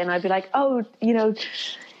albergue and I'd be like, oh,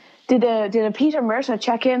 did a Peter Murta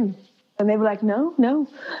check in? And they were like, no.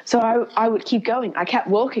 So I would keep going. I kept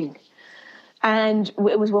walking. And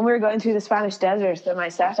it was when we were going through the Spanish desert, the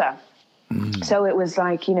Meseta. So it was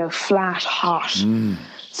like, flat, hot,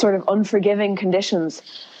 sort of unforgiving conditions.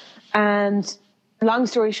 And long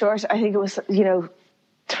story short, I think it was,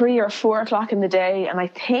 3 or 4 o'clock in the day, and I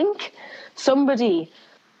think somebody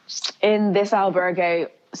in this albergue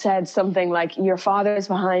said something like, your father is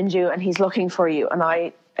behind you and he's looking for you. And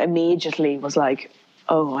I immediately was like,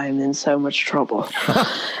 oh, I'm in so much trouble.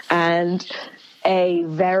 And a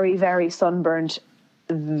very, very sunburnt,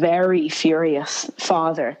 very furious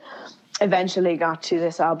father eventually got to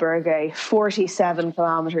this albergue 47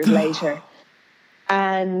 kilometers later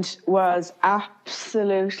and was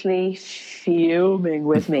absolutely fuming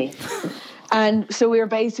with me. And so we were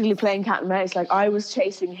basically playing cat and mouse. Like, I was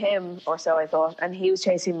chasing him, or so I thought, and he was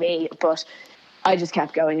chasing me, but I just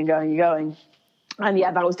kept going and going and going. And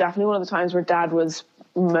yeah, that was definitely one of the times where Dad was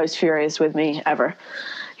most furious with me ever.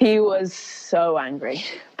 He was so angry.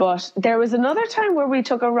 But there was another time where we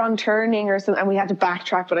took a wrong turning or something and we had to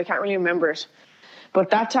backtrack, but I can't really remember it. But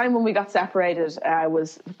that time when we got separated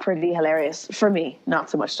was pretty hilarious for me, not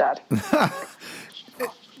so much Dad.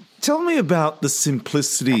 Tell me about the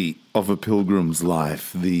simplicity of a pilgrim's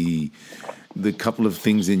life, the couple of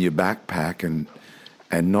things in your backpack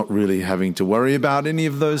and not really having to worry about any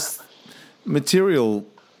of those material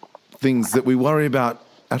things that we worry about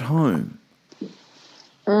at home.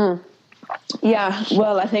 Yeah,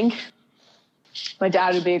 well, I think my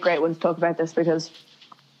dad would be a great one to talk about this because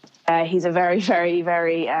he's a very, very,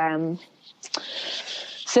 very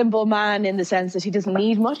simple man in the sense that he doesn't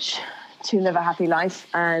need much to live a happy life.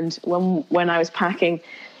 And when I was packing,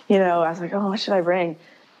 I was like, oh, what should I bring?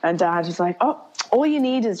 And Dad was like, oh, all you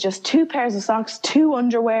need is just 2 pairs of socks, 2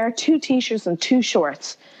 underwear, 2 t-shirts and 2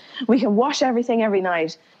 shorts. We can wash everything every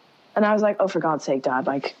night. And I was like, oh, for God's sake, Dad,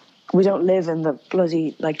 we don't live in the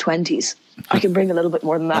bloody 20s. I can bring a little bit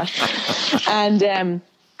more than that. And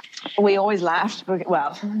we always laughed.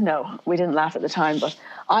 Well, no, we didn't laugh at the time, but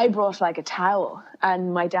I brought a towel,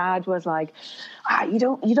 and my dad was like, you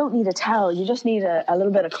don't need a towel. You just need a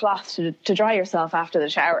little bit of cloth to dry yourself after the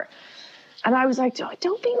shower. And I was like,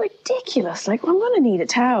 don't be ridiculous. I'm going to need a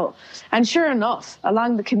towel. And sure enough,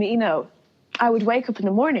 along the Camino, I would wake up in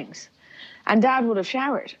the mornings and Dad would have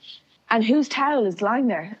showered. And whose towel is lying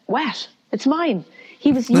there? Wet. It's mine.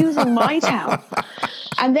 He was using my towel.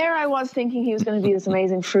 And there I was thinking he was going to be this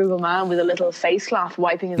amazing frugal man with a little face cloth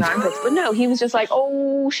wiping his armpits. But no, he was just like,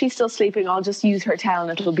 oh, she's still sleeping. I'll just use her towel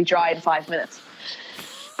and it'll be dry in 5 minutes.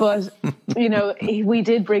 But, you know, we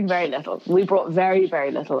did bring very little. We brought very,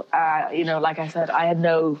 very little. You know, like I said, I had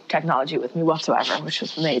no technology with me whatsoever, which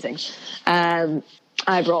was amazing.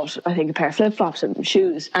 I brought, I think, a pair of flip-flops and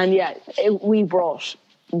shoes. And yeah, we brought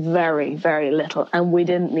very, very little. And we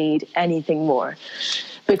didn't need anything more.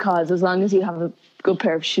 Because as long as you have a good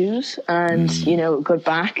pair of shoes and, you know, a good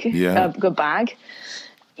bag,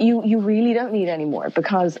 you really don't need any more.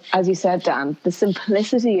 Because, as you said, Dan, the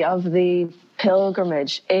simplicity of the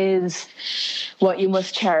pilgrimage is what you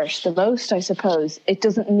must cherish the most, I suppose. It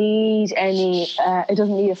doesn't need it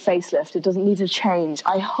doesn't need a facelift. It doesn't need to change.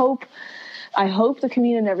 I hope the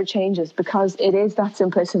Camino never changes, because it is that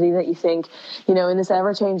simplicity that you think, you know, in this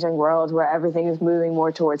ever-changing world where everything is moving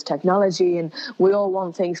more towards technology and we all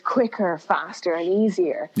want things quicker, faster and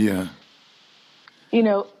easier. Yeah. You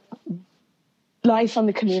know, life on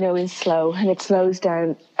the Camino is slow and it slows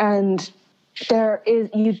down, and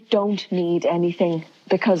you don't need anything,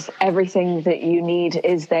 because everything that you need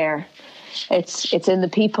is there. It's in the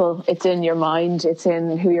people, it's in your mind, it's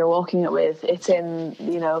in who you're walking it with, it's in,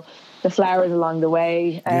 you know, the flowers along the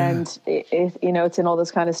way, and you know, it's in all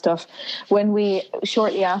this kind of stuff. When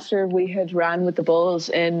shortly after we had ran with the bulls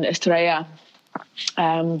in Estrella,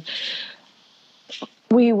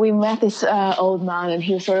 we met this old man, and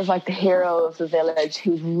he was sort of like the hero of the village. He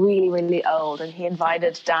was really, really old, and he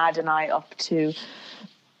invited Dad and I up to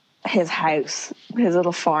his house, his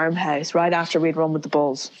little farmhouse, right after we'd run with the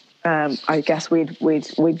bulls. I guess we'd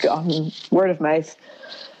gotten word of mouth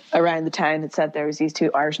around the town that said there was these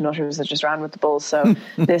two Irish nutters that just ran with the bulls. So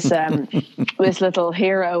this little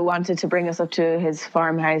hero wanted to bring us up to his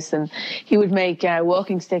farmhouse, and he would make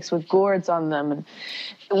walking sticks with gourds on them. And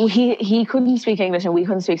he couldn't speak English and we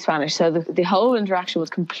couldn't speak Spanish, so the whole interaction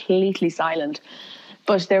was completely silent.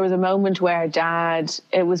 But there was a moment where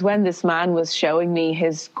it was when this man was showing me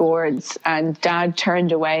his gourds, and Dad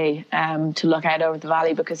turned away to look out over the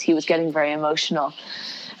valley because he was getting very emotional.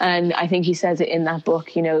 And I think he says it in that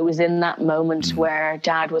book, you know, it was in that moment where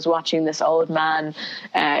Dad was watching this old man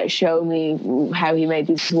show me how he made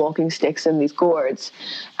these walking sticks and these gourds.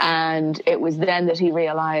 And it was then that he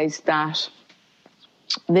realized that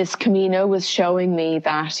this Camino was showing me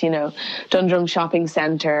that, you know, Dundrum Shopping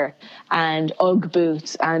Centre and Ugg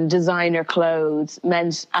boots and designer clothes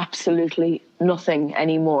meant absolutely nothing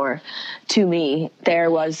anymore to me.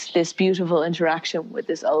 There was this beautiful interaction with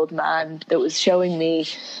this old man that was showing me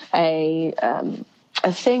a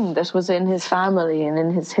thing that was in his family and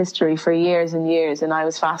in his history for years and years, and I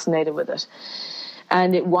was fascinated with it.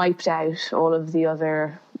 And it wiped out all of the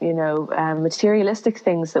other, you know, materialistic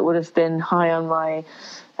things that would have been high on my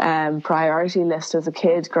priority list as a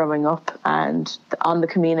kid growing up. And on the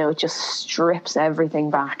Camino, it just strips everything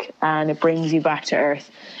back and it brings you back to earth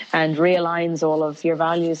and realigns all of your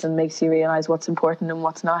values and makes you realize what's important and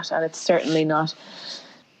what's not. And it's certainly not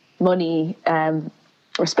money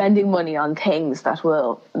or spending money on things that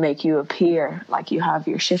will make you appear like you have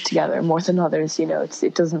your shit together more than others. You know,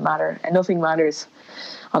 it doesn't matter, and nothing matters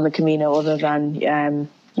on the Camino other than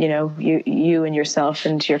you know, you and yourself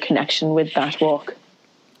and your connection with that walk.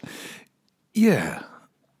 Yeah.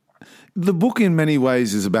 The book in many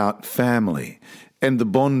ways is about family and the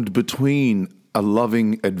bond between a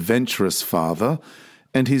loving, adventurous father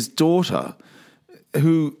and his daughter,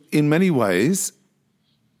 who in many ways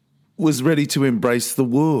was ready to embrace the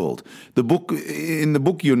world. In the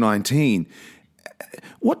book, you're 19.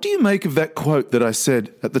 What do you make of that quote that I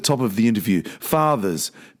said at the top of the interview?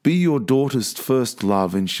 Fathers, be your daughter's first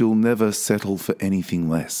love and she'll never settle for anything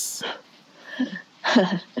less.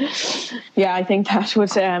 Yeah, I think that would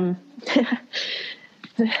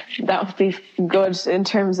that would be good in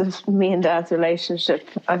terms of me and Dad's relationship.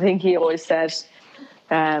 I think he always said,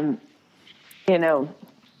 you know,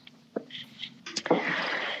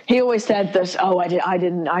 he always said that, oh, I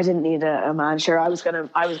didn't need a man. Sure, I was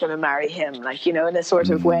gonna marry him, like, you know, in a sort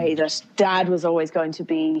of way that Dad was always going to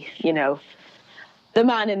be, you know, the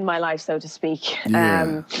man in my life, so to speak.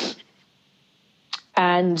 Yeah.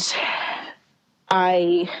 And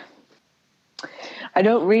I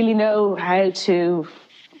don't really know how to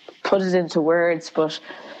put it into words, but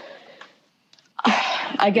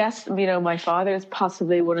I guess, you know, my father is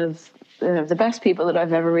possibly one of the best people that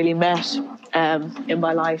I've ever really met in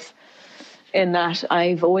my life, in that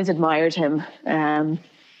I've always admired him in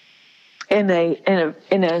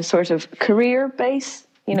a sort of career base.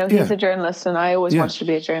 You know, he's a journalist, and I always wanted to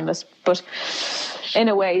be a journalist, but in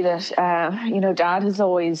a way that, you know, Dad has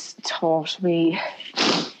always taught me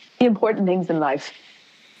the important things in life.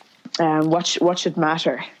 What should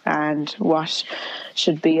matter and what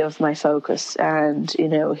should be of my focus. And, you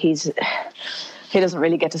know, he doesn't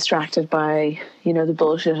really get distracted by, you know, the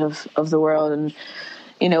bullshit of the world. And,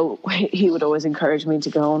 you know, he would always encourage me to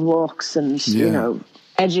go on walks and, you know,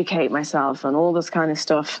 educate myself and all this kind of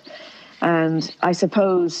stuff. And I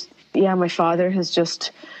suppose, my father has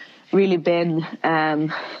just really been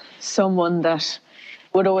someone that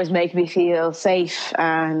would always make me feel safe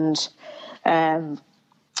and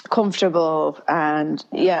comfortable. And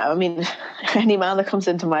I mean, any man that comes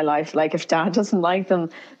into my life, like if Dad doesn't like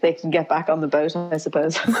them, they can get back on the boat, I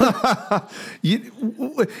suppose.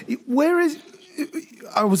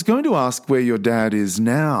 I was going to ask where your dad is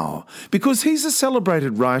now, because he's a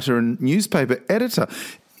celebrated writer and newspaper editor.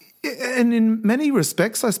 And in many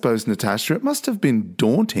respects, I suppose, Natasha, it must have been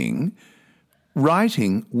daunting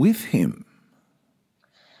writing with him.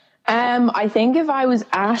 I think if I was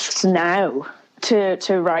asked now to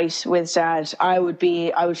write with Dad, I would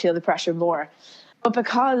feel the pressure more. But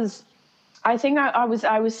because I think I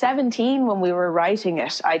was 17 when we were writing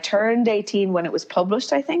it. I turned 18 when it was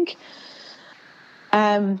published, I think.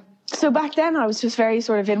 So back then I was just very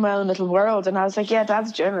sort of in my own little world, and I was like, yeah,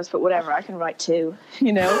 Dad's a journalist, but whatever, I can write too.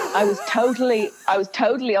 You know, I was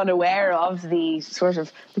totally unaware of the sort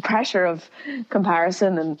of the pressure of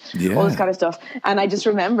comparison and all this kind of stuff. And I just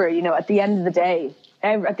remember, you know, at the end of the day,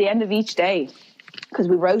 at the end of each day, because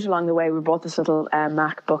we wrote along the way, we bought this little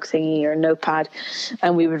MacBook thingy or notepad,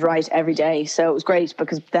 and we would write every day. So it was great,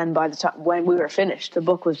 because then by the time when we were finished, the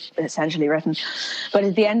book was essentially written. But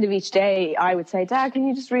at the end of each day, I would say, Dad, can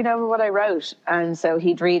you just read over what I wrote? And so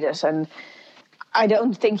he'd read it. And I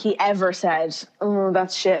don't think he ever said, oh,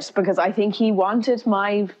 that's shit, because I think he wanted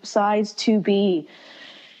my side to be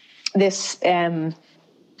this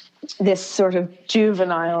sort of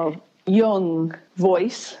juvenile, young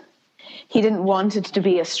voice. He didn't want it to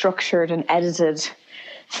be a structured and edited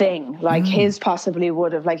thing like his possibly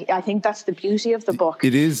would have. Like, I think that's the beauty of the book.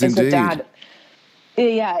 It is indeed. Dad,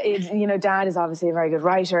 you know, Dad is obviously a very good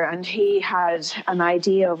writer, and he had an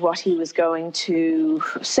idea of what he was going to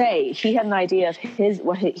say. He had an idea of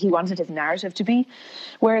what he wanted his narrative to be.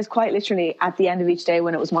 Whereas quite literally at the end of each day,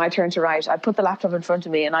 when it was my turn to write, I'd put the laptop in front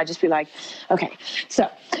of me and I'd just be like, okay, so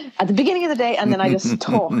at the beginning of the day, and then I just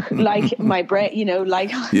talk like my brain, you know,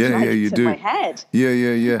 like you do. My head.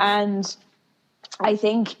 Yeah. And I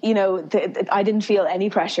think, you know, I didn't feel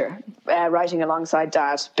any pressure writing alongside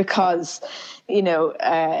Dad, because, you know,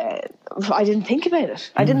 I didn't think about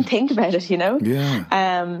it. You know.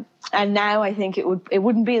 Yeah. And now I think it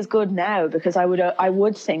wouldn't be as good now, because I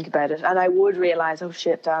would think about it, and I would realize, oh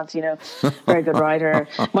shit, Dad's, you know, very good writer.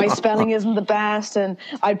 My spelling isn't the best, and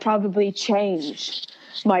I'd probably change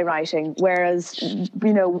my writing. Whereas,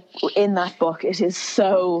 you know, in that book, it is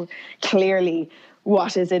so clearly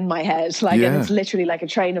what is in my head, like, and it's literally like a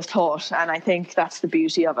train of thought, and I think that's the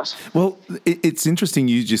beauty of it. Well, it's interesting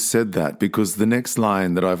you just said that, because the next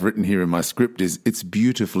line that I've written here in my script is, it's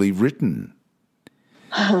beautifully written.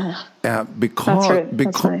 Because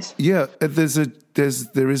that's nice. Yeah,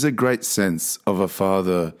 there is a great sense of a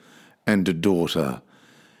father and a daughter,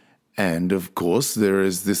 and of course there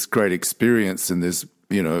is this great experience, and there's,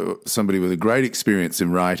 you know, somebody with a great experience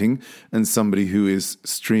in writing and somebody who is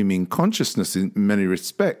streaming consciousness in many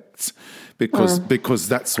respects, because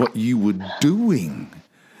that's what you were doing.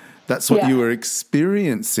 That's what you were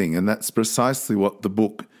experiencing, and that's precisely what the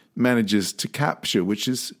book manages to capture, which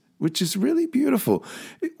is really beautiful.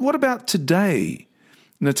 What about today,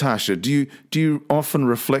 Natasha? Do you often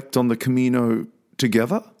reflect on the Camino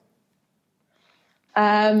together?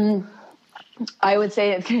 I would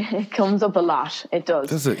say it comes up a lot. It does.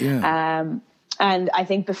 Does it? Yeah. And I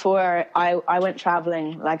think before I went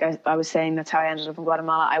traveling, like I was saying, that's how I ended up in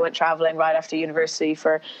Guatemala. I went traveling right after university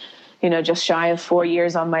for, you know, just shy of 4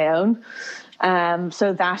 years on my own.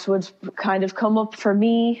 So that would kind of come up for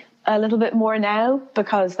me a little bit more now,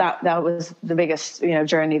 because that was the biggest, you know,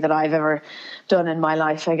 journey that I've ever done in my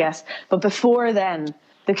life, I guess. But before then,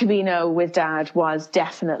 the Camino with Dad was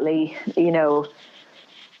definitely, you know,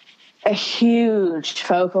 a huge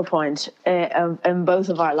focal point in both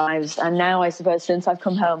of our lives. And now, I suppose, since I've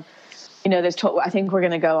come home, you know, I think we're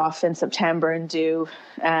going to go off in September and do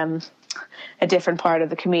a different part of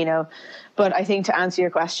the Camino. But I think, to answer your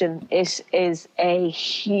question, it is a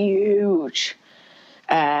huge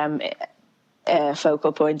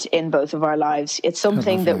focal point in both of our lives. It's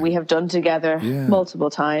something that we have done together multiple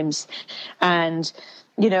times. And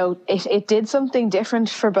it did something different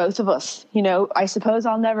for both of us. I suppose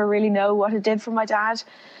I'll never really know what it did for my dad.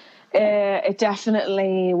 It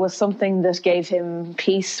definitely was something that gave him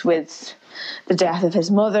peace with the death of his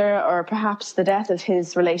mother, or perhaps the death of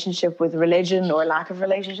his relationship with religion or lack of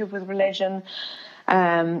relationship with religion.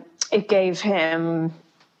 It gave him,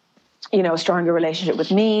 a stronger relationship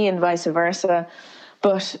with me and vice versa.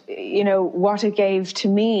 But, what it gave to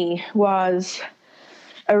me was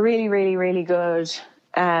a really, really, really good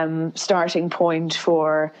starting point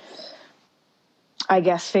for, I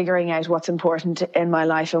guess, figuring out what's important in my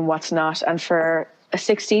life and what's not. And for a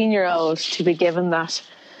 16-year-old to be given that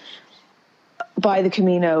by the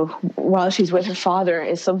Camino while she's with her father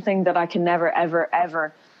is something that I can never, ever,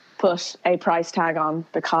 ever put a price tag on,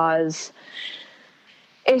 because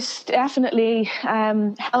it definitely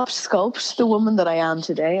helped sculpt the woman that I am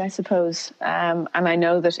today, I suppose. And I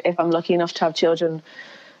know that if I'm lucky enough to have children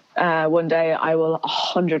one day, I will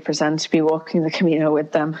 100% be walking the Camino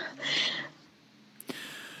with them.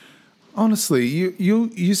 Honestly,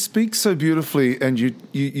 you speak so beautifully, and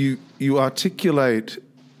you articulate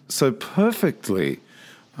so perfectly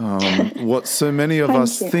what so many of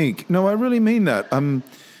us think. No, I really mean that.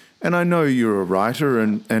 And I know you're a writer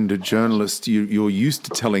and a journalist. You're used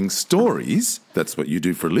to telling stories. That's what you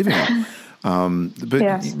do for a living.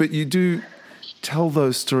 But you do tell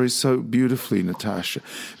those stories so beautifully, Natasha.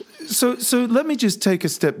 So let me just take a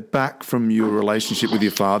step back from your relationship with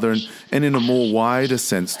your father and in a more wider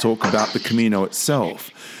sense talk about the Camino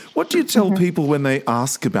itself. What do you tell people when they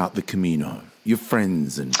ask about the Camino? Your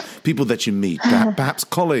friends and people that you meet, perhaps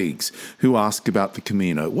colleagues who ask about the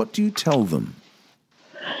Camino. What do you tell them?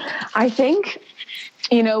 I think,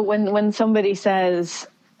 when somebody says,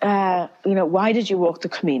 why did you walk the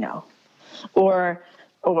Camino? Or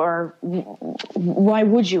why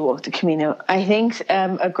would you walk the Camino? I think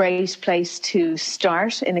a great place to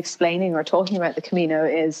start in explaining or talking about the Camino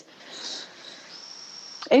is,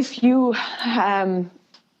 if you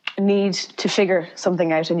need to figure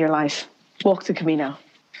something out in your life, walk the Camino.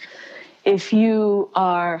 If you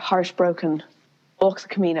are heartbroken, walk the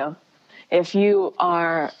Camino. If you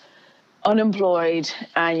are unemployed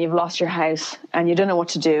and you've lost your house and you don't know what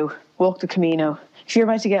to do, walk the Camino. If you're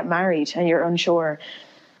about to get married and you're unsure,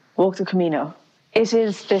 walk the Camino. It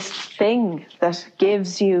is this thing that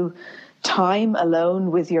gives you time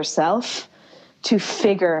alone with yourself to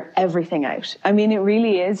figure everything out. I mean, it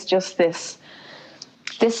really is just this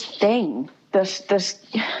thing that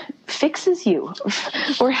fixes you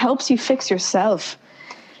or helps you fix yourself.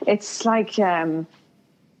 It's like,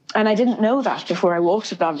 and I didn't know that before I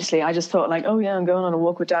walked it, obviously. I just thought like, oh yeah, I'm going on a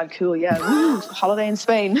walk with Dad. Cool, yeah. Woo, holiday in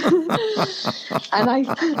Spain. And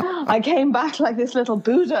I came back like this little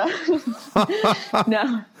Buddha.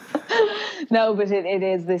 No, but it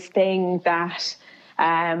is this thing that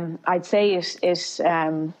I'd say it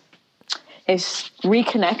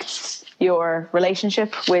reconnects your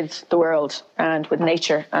relationship with the world and with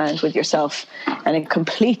nature and with yourself. And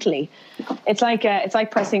it's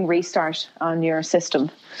like pressing restart on your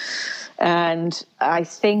system. And I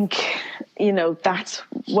think, that's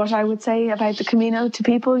what I would say about the Camino to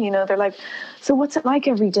people. They're like, so what's it like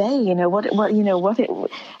every day?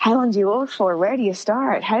 How long do you walk for? Where do you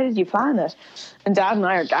start? How did you plan it? And Dad and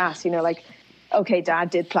I are gassed, okay, Dad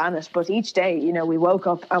did plan it, but each day, we woke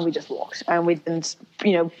up and we just walked, and we didn't,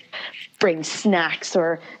 bring snacks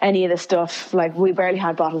or any of the stuff. Like, we barely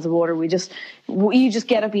had bottles of water. You just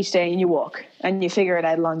get up each day and you walk and you figure it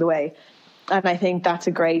out along the way. And I think that's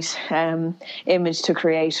a great image to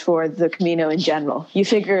create for the Camino in general. You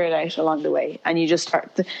figure it out along the way and you just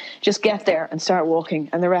get there and start walking,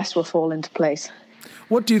 and the rest will fall into place.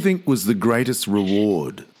 What do you think was the greatest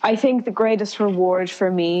reward? I think the greatest reward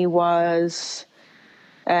for me was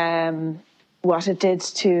what it did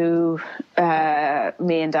to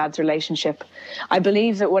me and Dad's relationship. I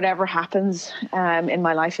believe that whatever happens in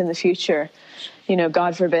my life in the future,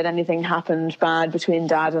 God forbid anything happened bad between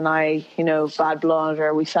Dad and I, bad blood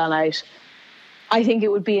or we fell out, I think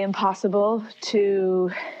it would be impossible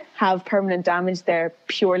to have permanent damage there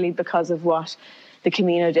purely because of what the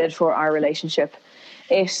Camino did for our relationship.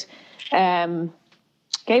 It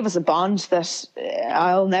gave us a bond that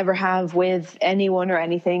I'll never have with anyone or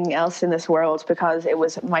anything else in this world, because it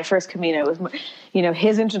was my first Camino. It was,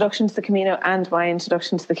 his introduction to the Camino and my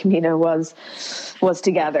introduction to the Camino was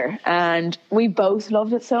together, and we both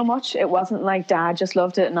loved it so much. It wasn't like Dad just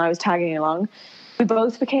loved it and I was tagging along. We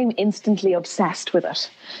both became instantly obsessed with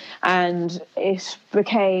it, and it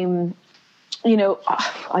became,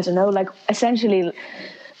 I don't know, like essentially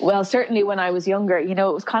Well, certainly when I was younger, it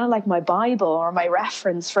was kind of like my Bible or my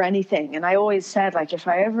reference for anything. And I always said, like, if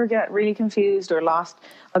I ever get really confused or lost,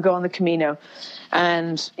 I'll go on the Camino.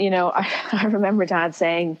 And, I remember Dad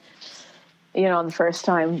saying, on the first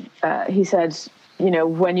time, he said,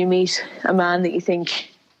 when you meet a man that you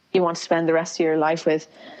think you want to spend the rest of your life with,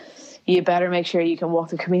 you better make sure you can walk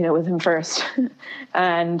the Camino with him first.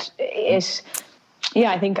 And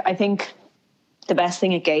I think the best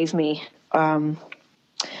thing it gave me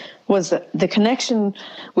was the connection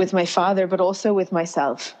with my father, but also with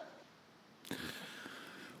myself.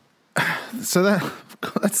 So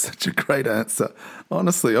that's such a great answer.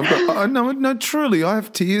 Honestly, truly, I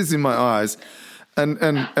have tears in my eyes, and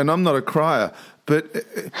I'm not a crier. But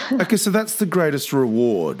okay, so that's the greatest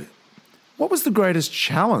reward. What was the greatest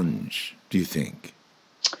challenge, do you think?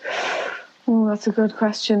 Oh, that's a good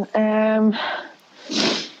question.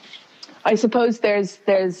 I suppose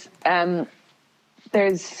there's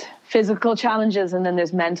physical challenges and then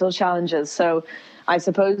there's mental challenges. So I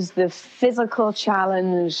suppose the physical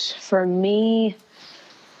challenge for me,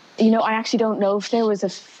 I actually don't know if there was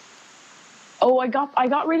I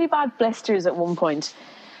got really bad blisters at one point.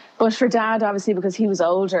 But for Dad, obviously, because he was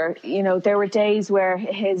older, there were days where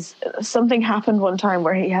something happened one time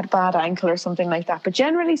where he had a bad ankle or something like that. But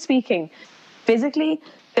generally speaking, physically,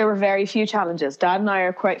 there were very few challenges. Dad and I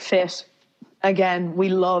are quite fit. Again, we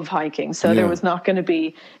love hiking, so there was not going to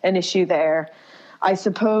be an issue there. I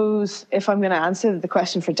suppose if I'm going to answer the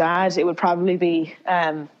question for Dad, it would probably be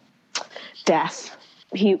death.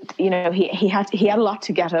 He had a lot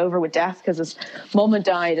to get over with death because his mum had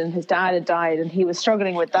died and his dad had died, and he was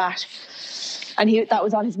struggling with that, and that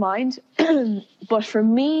was on his mind. But for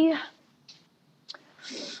me,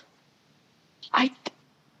 I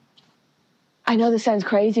know this sounds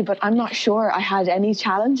crazy, but I'm not sure I had any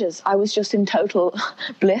challenges. I was just in total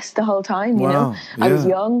bliss the whole time. Wow. Yeah. I was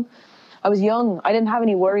young. I didn't have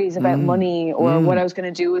any worries about money or what I was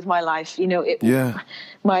going to do with my life.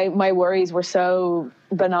 My worries were so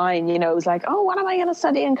benign. It was like, oh, what am I going to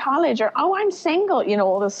study in college? Or, oh, I'm single.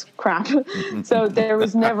 All this crap. So there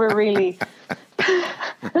was never really.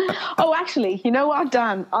 Oh, actually, you know what,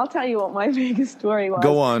 Dan? I'll tell you what my biggest story was.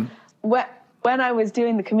 Go on. When I was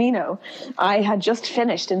doing the Camino, I had just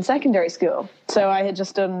finished in secondary school. So I had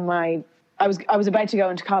just done I was about to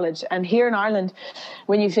go into college. And here in Ireland,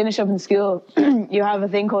 when you finish up in school, you have a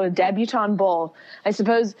thing called a debutante ball. I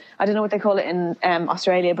suppose, I don't know what they call it in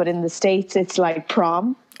Australia, but in the States, it's like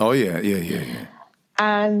prom. Oh, yeah.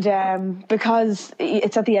 And because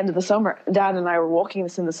it's at the end of the summer, Dan and I were walking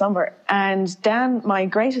this in the summer. And Dan, my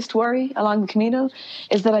greatest worry along the Camino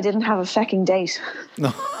is that I didn't have a fecking date.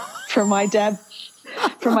 No. for my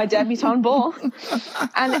debutante ball.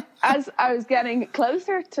 And as I was getting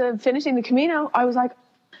closer to finishing the Camino, I was like,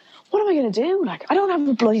 what am I going to do? Like, I don't have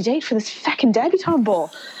a bloody date for this fucking debutante ball.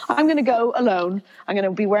 I'm going to go alone. I'm going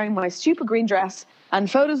to be wearing my stupid green dress and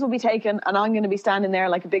photos will be taken and I'm going to be standing there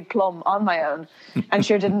like a big plum on my own. And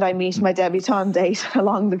sure didn't I meet my debutante date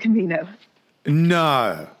along the Camino.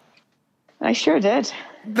 No. I sure did.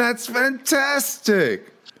 That's fantastic.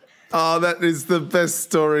 Oh, that is the best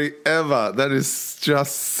story ever. That is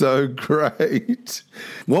just so great.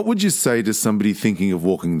 What would you say to somebody thinking of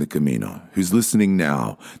walking the Camino, who's listening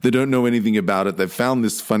now? They don't know anything about it. They've found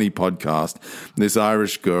this funny podcast, this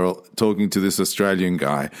Irish girl talking to this Australian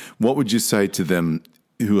guy. What would you say to them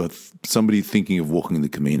who are somebody thinking of walking the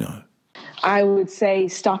Camino? I would say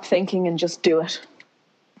stop thinking and just do it,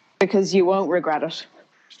 because you won't regret it.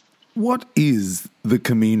 What is the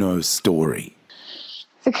Camino story?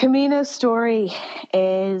 The Camino story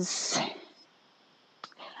is,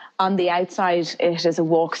 on the outside, it is a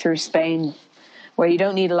walk through Spain where you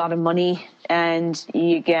don't need a lot of money and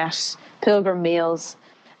you get pilgrim meals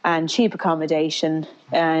and cheap accommodation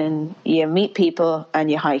and you meet people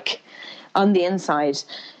and you hike. On the inside,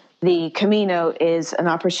 the Camino is an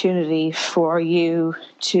opportunity for you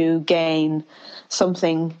to gain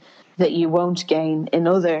something that you won't gain in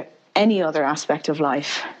any other aspect of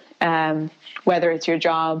life. Whether it's your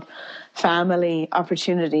job, family,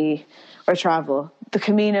 opportunity, or travel. The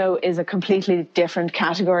Camino is a completely different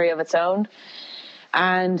category of its own,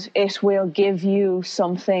 and it will give you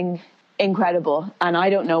something incredible. And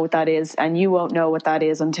I don't know what that is, and you won't know what that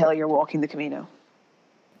is until you're walking the Camino.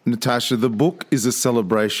 Natasha, the book is a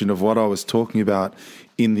celebration of what I was talking about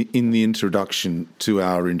in the introduction to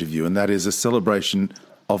our interview, and that is a celebration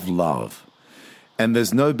of love. And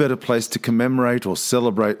there's no better place to commemorate or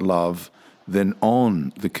celebrate love than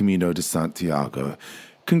on the Camino de Santiago.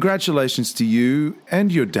 Congratulations to you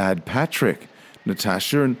and your dad, Patrick,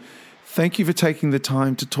 Natasha, and thank you for taking the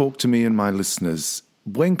time to talk to me and my listeners.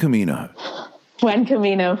 Buen Camino. Buen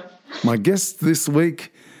Camino. My guest this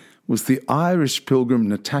week was the Irish pilgrim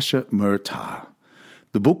Natasha Murtagh.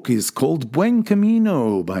 The book is called Buen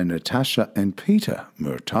Camino by Natasha and Peter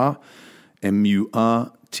Murtagh,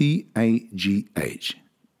 Murtagh.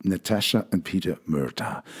 Natasha and Peter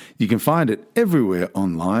Murtagh. You can find it everywhere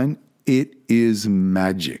online. It is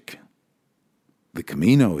magic. The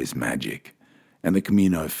Camino is magic, and the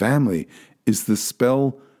Camino family is the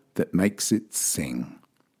spell that makes it sing.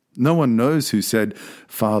 No one knows who said,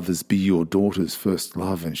 "Fathers, be your daughter's first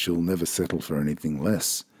love, and she'll never settle for anything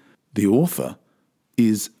less." The author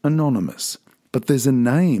is anonymous, but there's a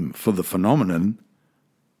name for the phenomenon: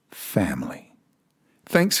 family.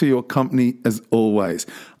 Thanks for your company as always.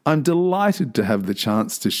 I'm delighted to have the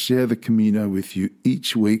chance to share the Camino with you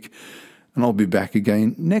each week, and I'll be back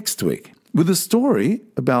again next week with a story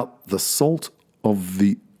about the salt of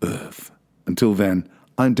the earth. Until then,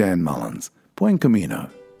 I'm Dan Mullins. Buen Camino.